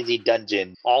crazy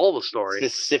dungeon all the story.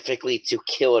 specifically to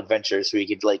kill adventurers, so he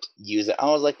could like use it. I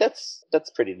was like, that's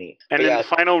pretty neat. And But in yeah, the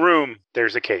final room,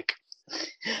 there's a cake.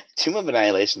 Tomb of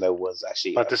Annihilation though was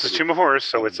actually. But this is Tomb of Horrors,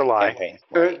 so it's a lie. campaign.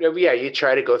 Right. Yeah, you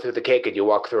try to go through the cake and you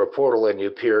walk through a portal and you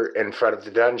appear in front of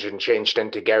the dungeon changed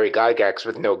into Gary Gygax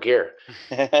with no gear.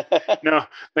 No,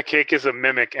 the cake is a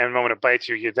mimic, and when it bites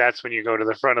you, that's when you go to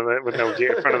the front of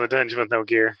the dungeon with no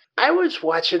gear. I was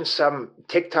watching some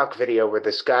TikTok video where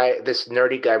this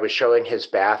nerdy guy was showing his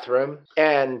bathroom,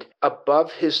 and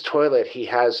above his toilet he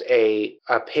has a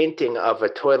painting of a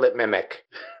toilet mimic.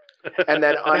 And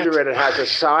then under it has a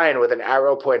sign with an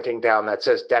arrow pointing down that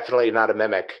says "Definitely not a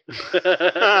mimic."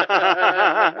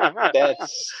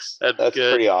 That's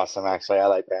good. pretty awesome, actually. I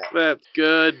like that. That's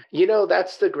good. You know,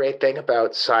 that's the great thing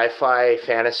about sci-fi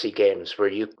fantasy games, where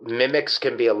mimics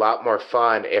can be a lot more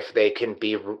fun if they can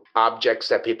be objects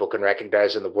that people can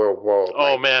recognize in the real world.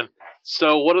 Oh Like, man.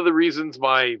 So one of the reasons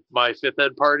my fifth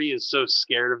ed party is so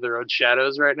scared of their own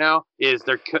shadows right now is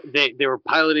they were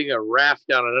piloting a raft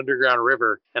down an underground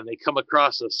river, and they come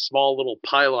across a small little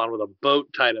pylon with a boat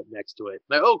tied up next to it.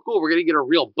 Like, oh cool, we're gonna get a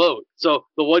real boat. So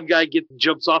the one guy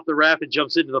jumps off the raft and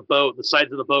jumps into the boat. The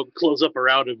sides of the boat close up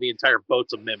around him. The entire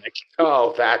boat's a mimic.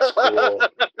 oh, that's cool.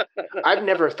 I've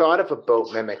never thought of a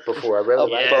boat mimic before. I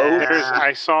really like Yeah. that.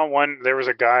 I saw one. There was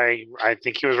a guy. I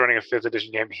think he was running a 5th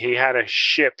edition game. He had a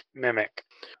ship mimic.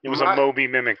 It was a Moby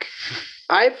mimic.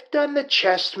 I've done the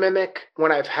chest mimic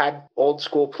when I've had old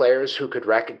school players who could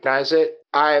recognize it.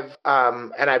 I've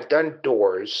done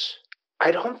doors.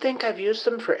 I don't think I've used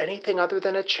them for anything other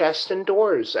than a chest and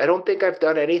doors. I don't think I've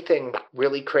done anything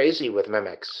really crazy with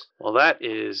mimics. Well, that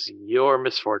is your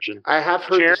misfortune. I have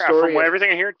heard the From story of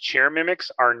everything I hear, chair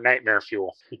mimics are nightmare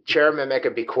fuel. chair mimic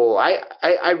would be cool. I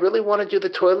really want to do the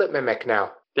toilet mimic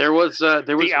now. There was The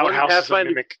one outhouse is a Pathfinder.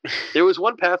 mimic. There was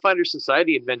one Pathfinder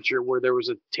Society adventure where there was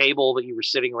a table that you were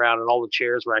sitting around, and all the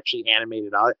chairs were actually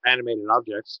animated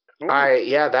objects. Ooh.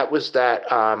 That was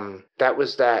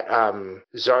that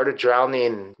Zarda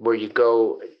Drowning where you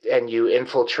go and you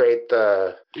infiltrate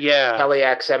the Yeah,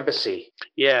 Heliax embassy.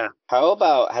 yeah. How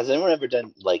about, has anyone ever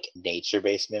done like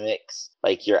nature-based mimics?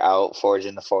 Like you're out foraging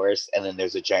in the forest, and then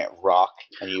there's a giant rock,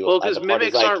 and you. Well, and because the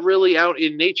party's mimics aren't really out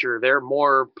in nature; they're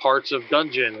more parts of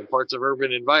dungeon and parts of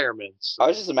urban environments. I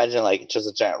was just imagining like just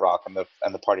a giant rock, and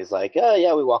the party's like, oh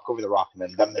yeah, we walk over the rock, and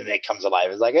then the mimic comes alive.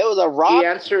 It's like it was a rock.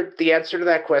 The answer to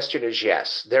that question is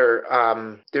yes. There's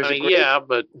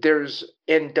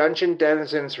in Dungeon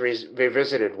Denizens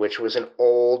Revisited, which was an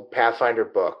old Pathfinder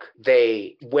book,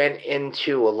 they went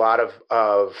into a lot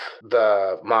of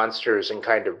the monsters and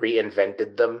kind of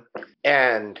reinvented them.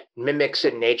 And mimics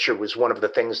in nature was one of the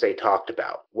things they talked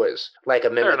about, was like a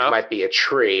mimic might be a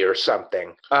tree or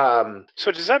something.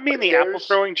 So does that mean the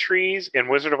apple-throwing trees in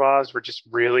Wizard of Oz were just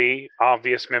really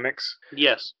obvious mimics?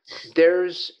 Yes.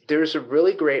 There's a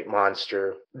really great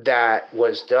monster that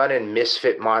was done in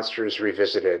Misfit Monsters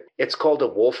Revisited. It's called a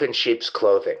wolf in sheep's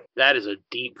clothing. That is a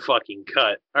deep fucking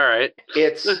cut. All right.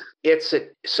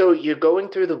 So you're going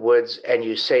through the woods and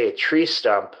you say a tree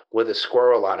stump with a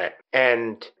squirrel on it,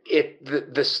 and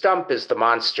the stump is the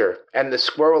monster, and the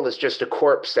squirrel is just a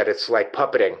corpse that it's like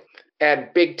puppeting. And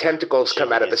big tentacles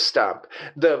come out of the stump.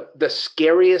 The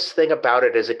scariest thing about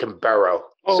it is it can burrow.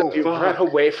 So if you run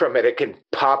away from it, it can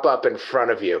pop up in front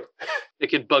of you.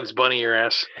 It can Bugs Bunny your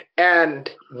ass. And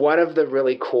one of the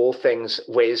really cool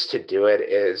ways to do it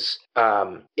is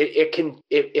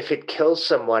if it kills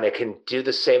someone, it can do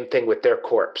the same thing with their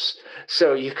corpse.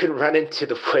 So you can run into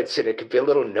the woods and it could be a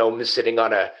little gnome sitting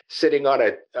on a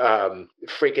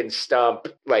freaking stump,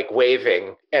 like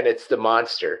waving, and it's the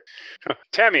monster.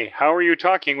 Tammy, how are you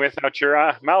talking without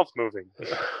your mouth moving?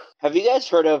 Have you guys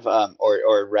heard of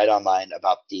or read online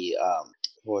about the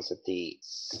what was it,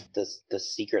 the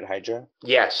secret Hydra?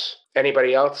 Yes.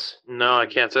 Anybody else? No, I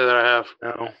can't say that I have.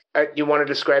 No. You want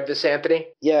to describe this, Anthony?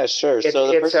 Yeah, sure.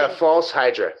 It's a false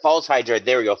Hydra. False Hydra.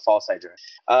 There we go. False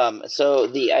Hydra. So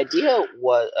the idea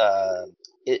was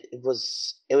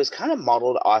it was kind of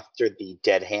modeled after the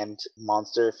Dead Hand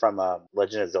monster from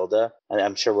Legend of Zelda, and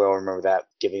I'm sure we'll remember that,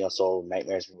 giving us all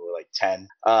nightmares when we were like 10.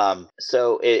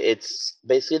 So it's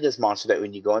basically this monster that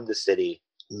when you go into the city,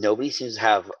 nobody seems to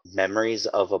have memories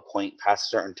of a point past a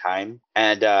certain time.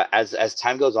 And as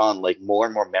time goes on, like more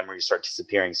and more memories start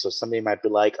disappearing. So somebody might be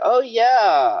like, oh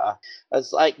yeah.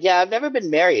 It's like, yeah, I've never been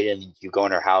married. And you go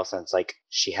in her house and it's like,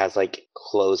 she has like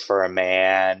clothes for a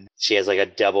man. She has like a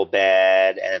double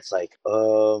bed. And it's like,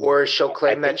 or she'll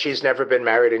claim that she's never been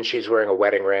married and she's wearing a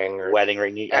wedding ring.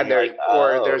 And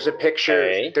there's a picture.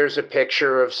 Okay. There's a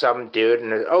picture of some dude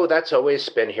and that's always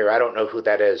been here. I don't know who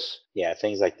that is. Yeah,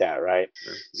 things like that, right?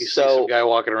 You see some guy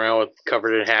walking around with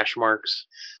covered in hash marks.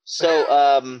 So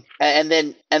and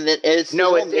then it's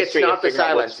not the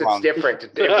silence. It's different.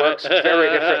 It works very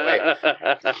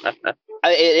differently.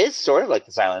 It is sort of like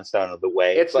the Silent Stone of the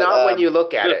way. It's not when you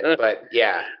look at it, but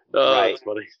yeah. Oh, Right. that's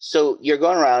funny. So you're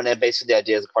going around, and basically the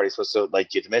idea is the party's supposed to like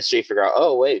do the mystery, figure out,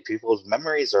 oh wait, people's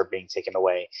memories are being taken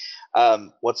away.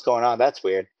 What's going on? That's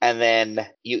weird. And then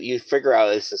you figure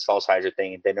out it's this false Hydra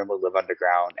thing. They normally live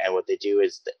underground, and what they do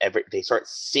is they start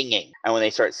singing, and when they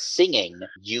start singing,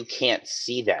 you can't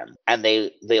see them, and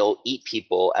they'll eat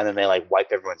people, and then they like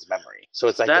wipe everyone's memory. So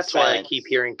it's like That's the why I silence, keep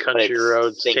hearing but Country it's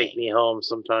Roads singing. Take Me Home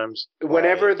sometimes.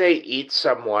 Whenever they eat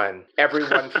someone,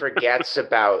 everyone forgets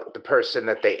about the person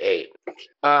that they ate.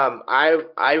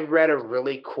 I read a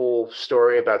really cool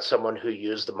story about someone who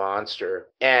used the monster,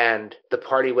 and the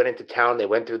party went into town. They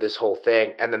went through this whole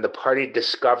thing, and then the party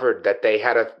discovered that they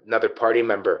had another party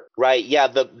member. Right? Yeah.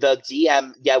 The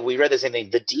DM. Yeah, we read the same thing.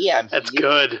 The DM. That's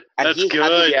good. And That's he had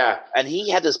good. this- Yeah, And he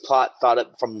had this plot thought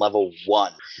up from level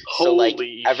 1. So like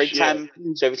Holy every shit. time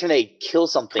they kill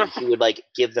something, he would like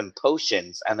give them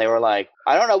potions, and they were like,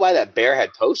 I don't know why that bear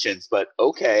had potions, but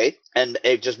okay. And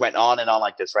it just went on and on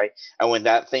like this, right? And when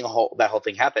that whole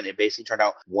thing happened, it basically turned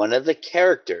out one of the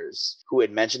characters who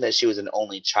had mentioned that she was an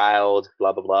only child,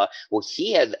 blah blah blah. Well,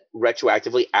 he had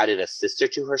retroactively added a sister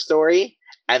to her story,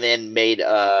 and then made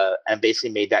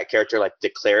that character like the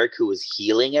cleric who was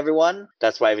healing everyone.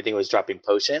 That's why everything was dropping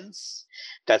potions.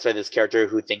 That's why this character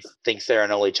who thinks they're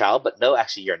an only child, but no,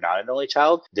 actually you're not an only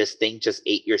child. This thing just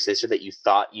ate your sister that you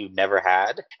thought you never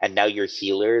had, and now your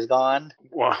healer is gone.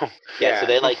 Wow. Yeah, so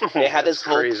they had this That's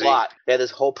whole crazy. plot. They had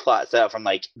this whole plot set up from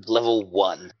like level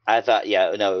 1. I thought,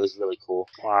 yeah, no, it was really cool.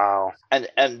 Wow.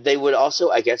 And they would also,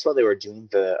 I guess, while they were doing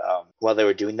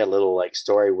the little like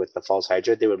story with the false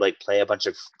Hydra, they would like play a bunch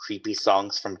of creepy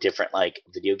songs from different like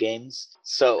video games.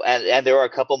 So and there were a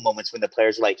couple moments when the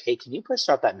players were like, "Hey, can you please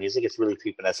stop that music? It's really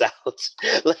creeping us out."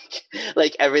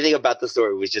 like everything about the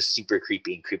story was just super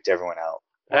creepy and creeped everyone out.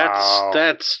 Wow.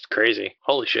 That's crazy.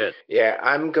 Holy shit. yeah.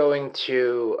 I'm going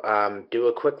to do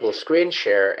a quick little screen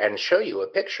share and show you a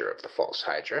picture of the false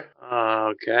Hydra.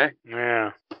 Okay.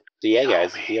 Yeah. So yeah,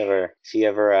 guys, Oh, if you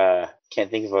ever can't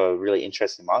think of a really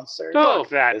interesting monster, Oh, Fuck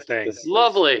that thing.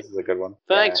 Lovely. This is a good one.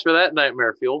 Thanks for that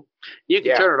nightmare fuel. You can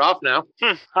Yeah. turn it off now.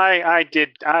 I did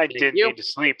you. need to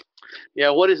sleep. Yeah.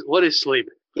 What is sleep?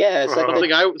 Yeah, it's like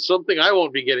Something I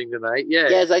won't be getting tonight. Yeah.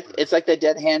 yeah, it's like the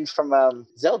dead hand from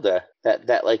Zelda,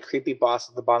 that like creepy boss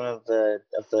at the bottom of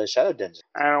the Shadow Dungeon.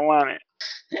 I don't want it.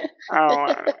 I don't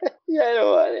want it. Yeah, I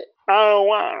don't want it. I don't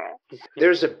want it.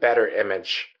 There's a better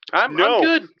image. I'm No.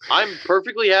 good. I'm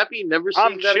perfectly happy. Never seeing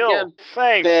I'm that chill. again.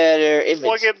 Thanks. Better image.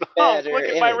 Look at better look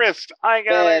at my image. wrist. I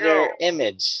gotta Better go.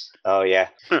 image. Oh yeah.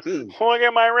 Look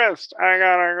at my wrist. I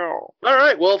gotta go. All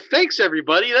right. Well, thanks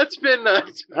everybody. That's been.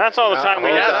 That's all the time we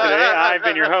hold have on. today. I've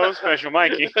been your host, Special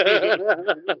Mikey.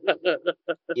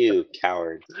 You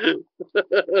coward.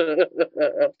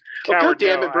 God Coward,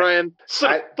 damn no, it, Brian.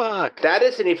 Fuck. That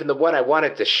isn't even the one I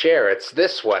wanted to share. It's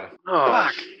this one. Oh,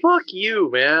 fuck you,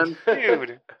 man.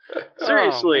 Dude.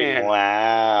 Seriously. Oh, man.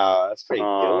 Wow, that's pretty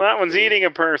Oh, good. that one's eating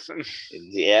a person.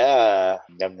 Yeah.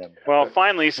 Num, num, num. Well,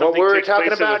 finally, What something were we takes talking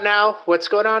place of about the- now? What's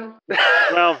going on?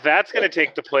 Well, that's going to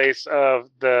take the place of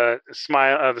the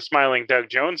smiling Doug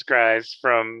Jones guys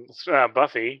from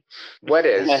Buffy. What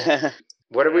is?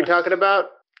 What are we talking about?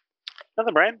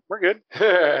 Nothing, Brian. We're good.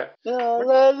 La,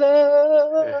 la,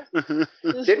 la.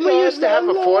 Didn't we used to have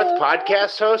a fourth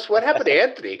podcast host? What happened to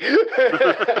Anthony?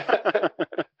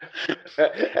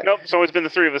 Nope, it's always been the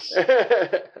three of us.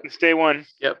 It's day one.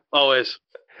 Yep. Always.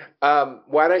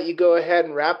 Why don't you go ahead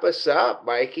and wrap us up,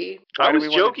 Mikey? Why I do was we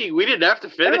wanna- joking. We didn't have to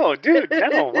finish. No, dude,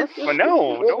 no.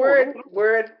 Well,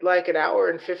 we're at like an hour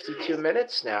and 52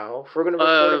 minutes now. If we're going to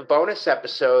record a bonus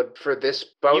episode for this You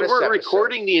bonus weren't episode,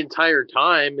 recording the entire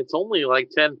time. It's only like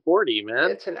 10:40,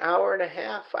 man. it's an hour and a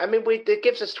half. I mean, it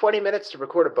gives us 20 minutes to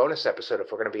record a bonus episode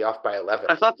if we're going to be off by 11.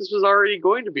 I thought this was already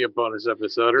going to be a bonus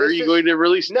episode, or This are you is- going to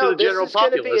release it to No, the this general is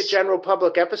going to be a populace? general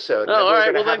public episode. Oh, and then all we're right.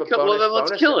 gonna Well, have then, a bonus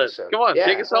let's kill it. episode. Come on, Yeah.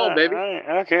 take us home, baby. All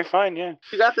right, okay, fine, yeah.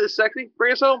 You got this, sexy.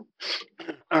 Bring us home.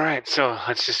 All right, so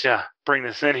let's just bring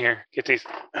this in here. Get these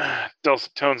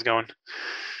dulcet tones going.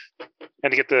 Had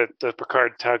to get the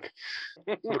Picard tug,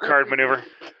 Picard maneuver.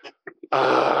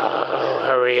 Oh,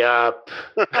 hurry up.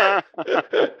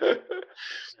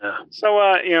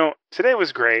 So, today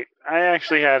was great. I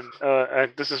actually had,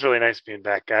 this is really nice being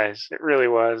back, guys. It really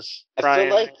was. I Brian,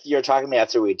 feel like you're talking to me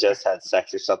after we just had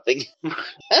sex or something.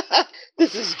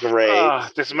 This is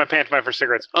great. this is my pantomime for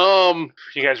cigarettes. Um,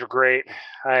 You guys were great.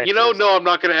 no, I'm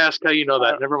not going to ask how you know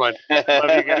that. Never mind. Love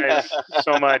you guys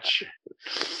so much.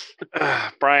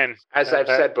 Brian, As I've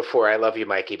said before, I love you,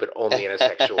 Mikey, but only in a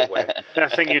sexual way.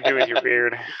 that thing you do with your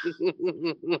beard.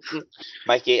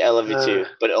 Mikey, I love you too,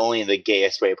 but only in the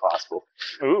gayest way possible.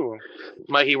 Ooh,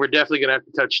 Mikey, we're definitely gonna have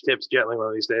to touch tips gently one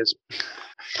of these days.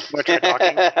 Wanna try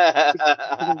talking?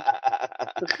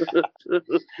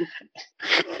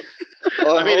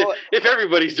 I mean, if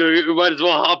everybody's doing it, we might as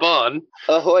well hop on.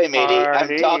 Ahoy, matey! I'm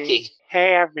Party. talking.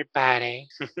 Hey, everybody.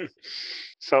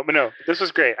 So, but no, this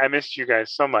was great. I missed you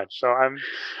guys so much. So I'm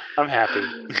happy.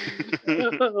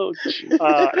 Oh, jeez.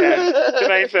 And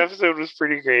tonight's episode was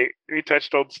pretty great. We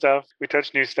touched old stuff. We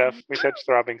touched new stuff. We touched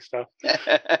throbbing stuff.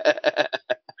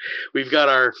 We've got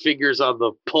our fingers on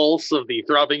the pulse of the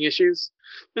throbbing issues.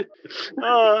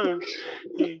 And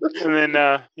then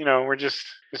we're just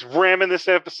ramming this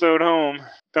episode home.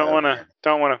 Don't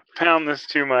wanna pound this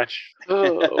too much.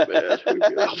 Oh man.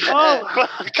 Oh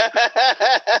fuck.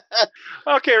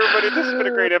 Okay, everybody, this has been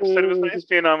a great episode. It was nice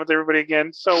being on with everybody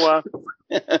again. So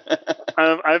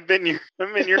I've been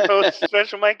your host,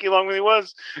 Special Mikey, along with he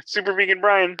was Super Vegan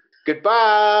Brian.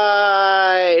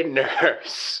 Goodbye,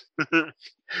 nurse.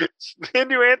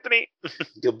 Thank you, Anthony.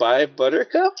 Goodbye,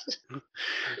 Buttercup.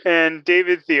 And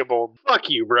David Theobald. Fuck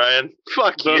you, Brian.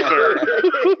 Fuck The you.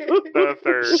 The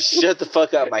third. Shut the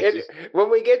fuck up, Mikey. When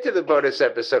we get to the bonus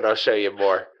episode, I'll show you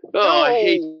more. Oh, I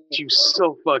hate you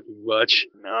so fucking much.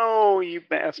 No, you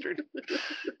bastard.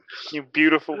 You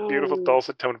beautiful, beautiful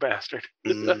dulcet toned bastard.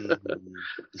 Mm.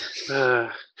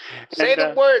 Say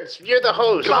the words. You're the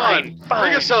host. Fine.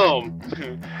 Bring us home.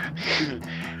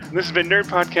 This has been Nerd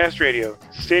Podcast Radio.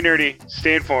 Stay nerdy,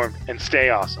 stay informed, and stay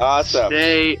awesome. Awesome.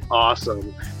 Stay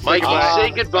awesome. Mikey, goodbye. say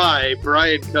goodbye.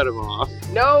 Brian cut him off.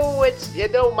 No,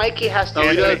 Mikey has to. Oh,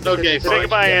 he say does? Okay, this is Say fine.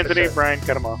 goodbye, the Anthony. episode. Brian,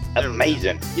 cut him off.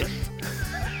 Amazing. Thanks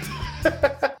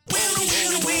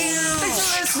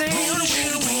for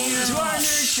listening to our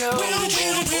nerd show.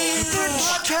 Nerd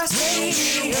Podcast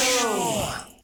Radio.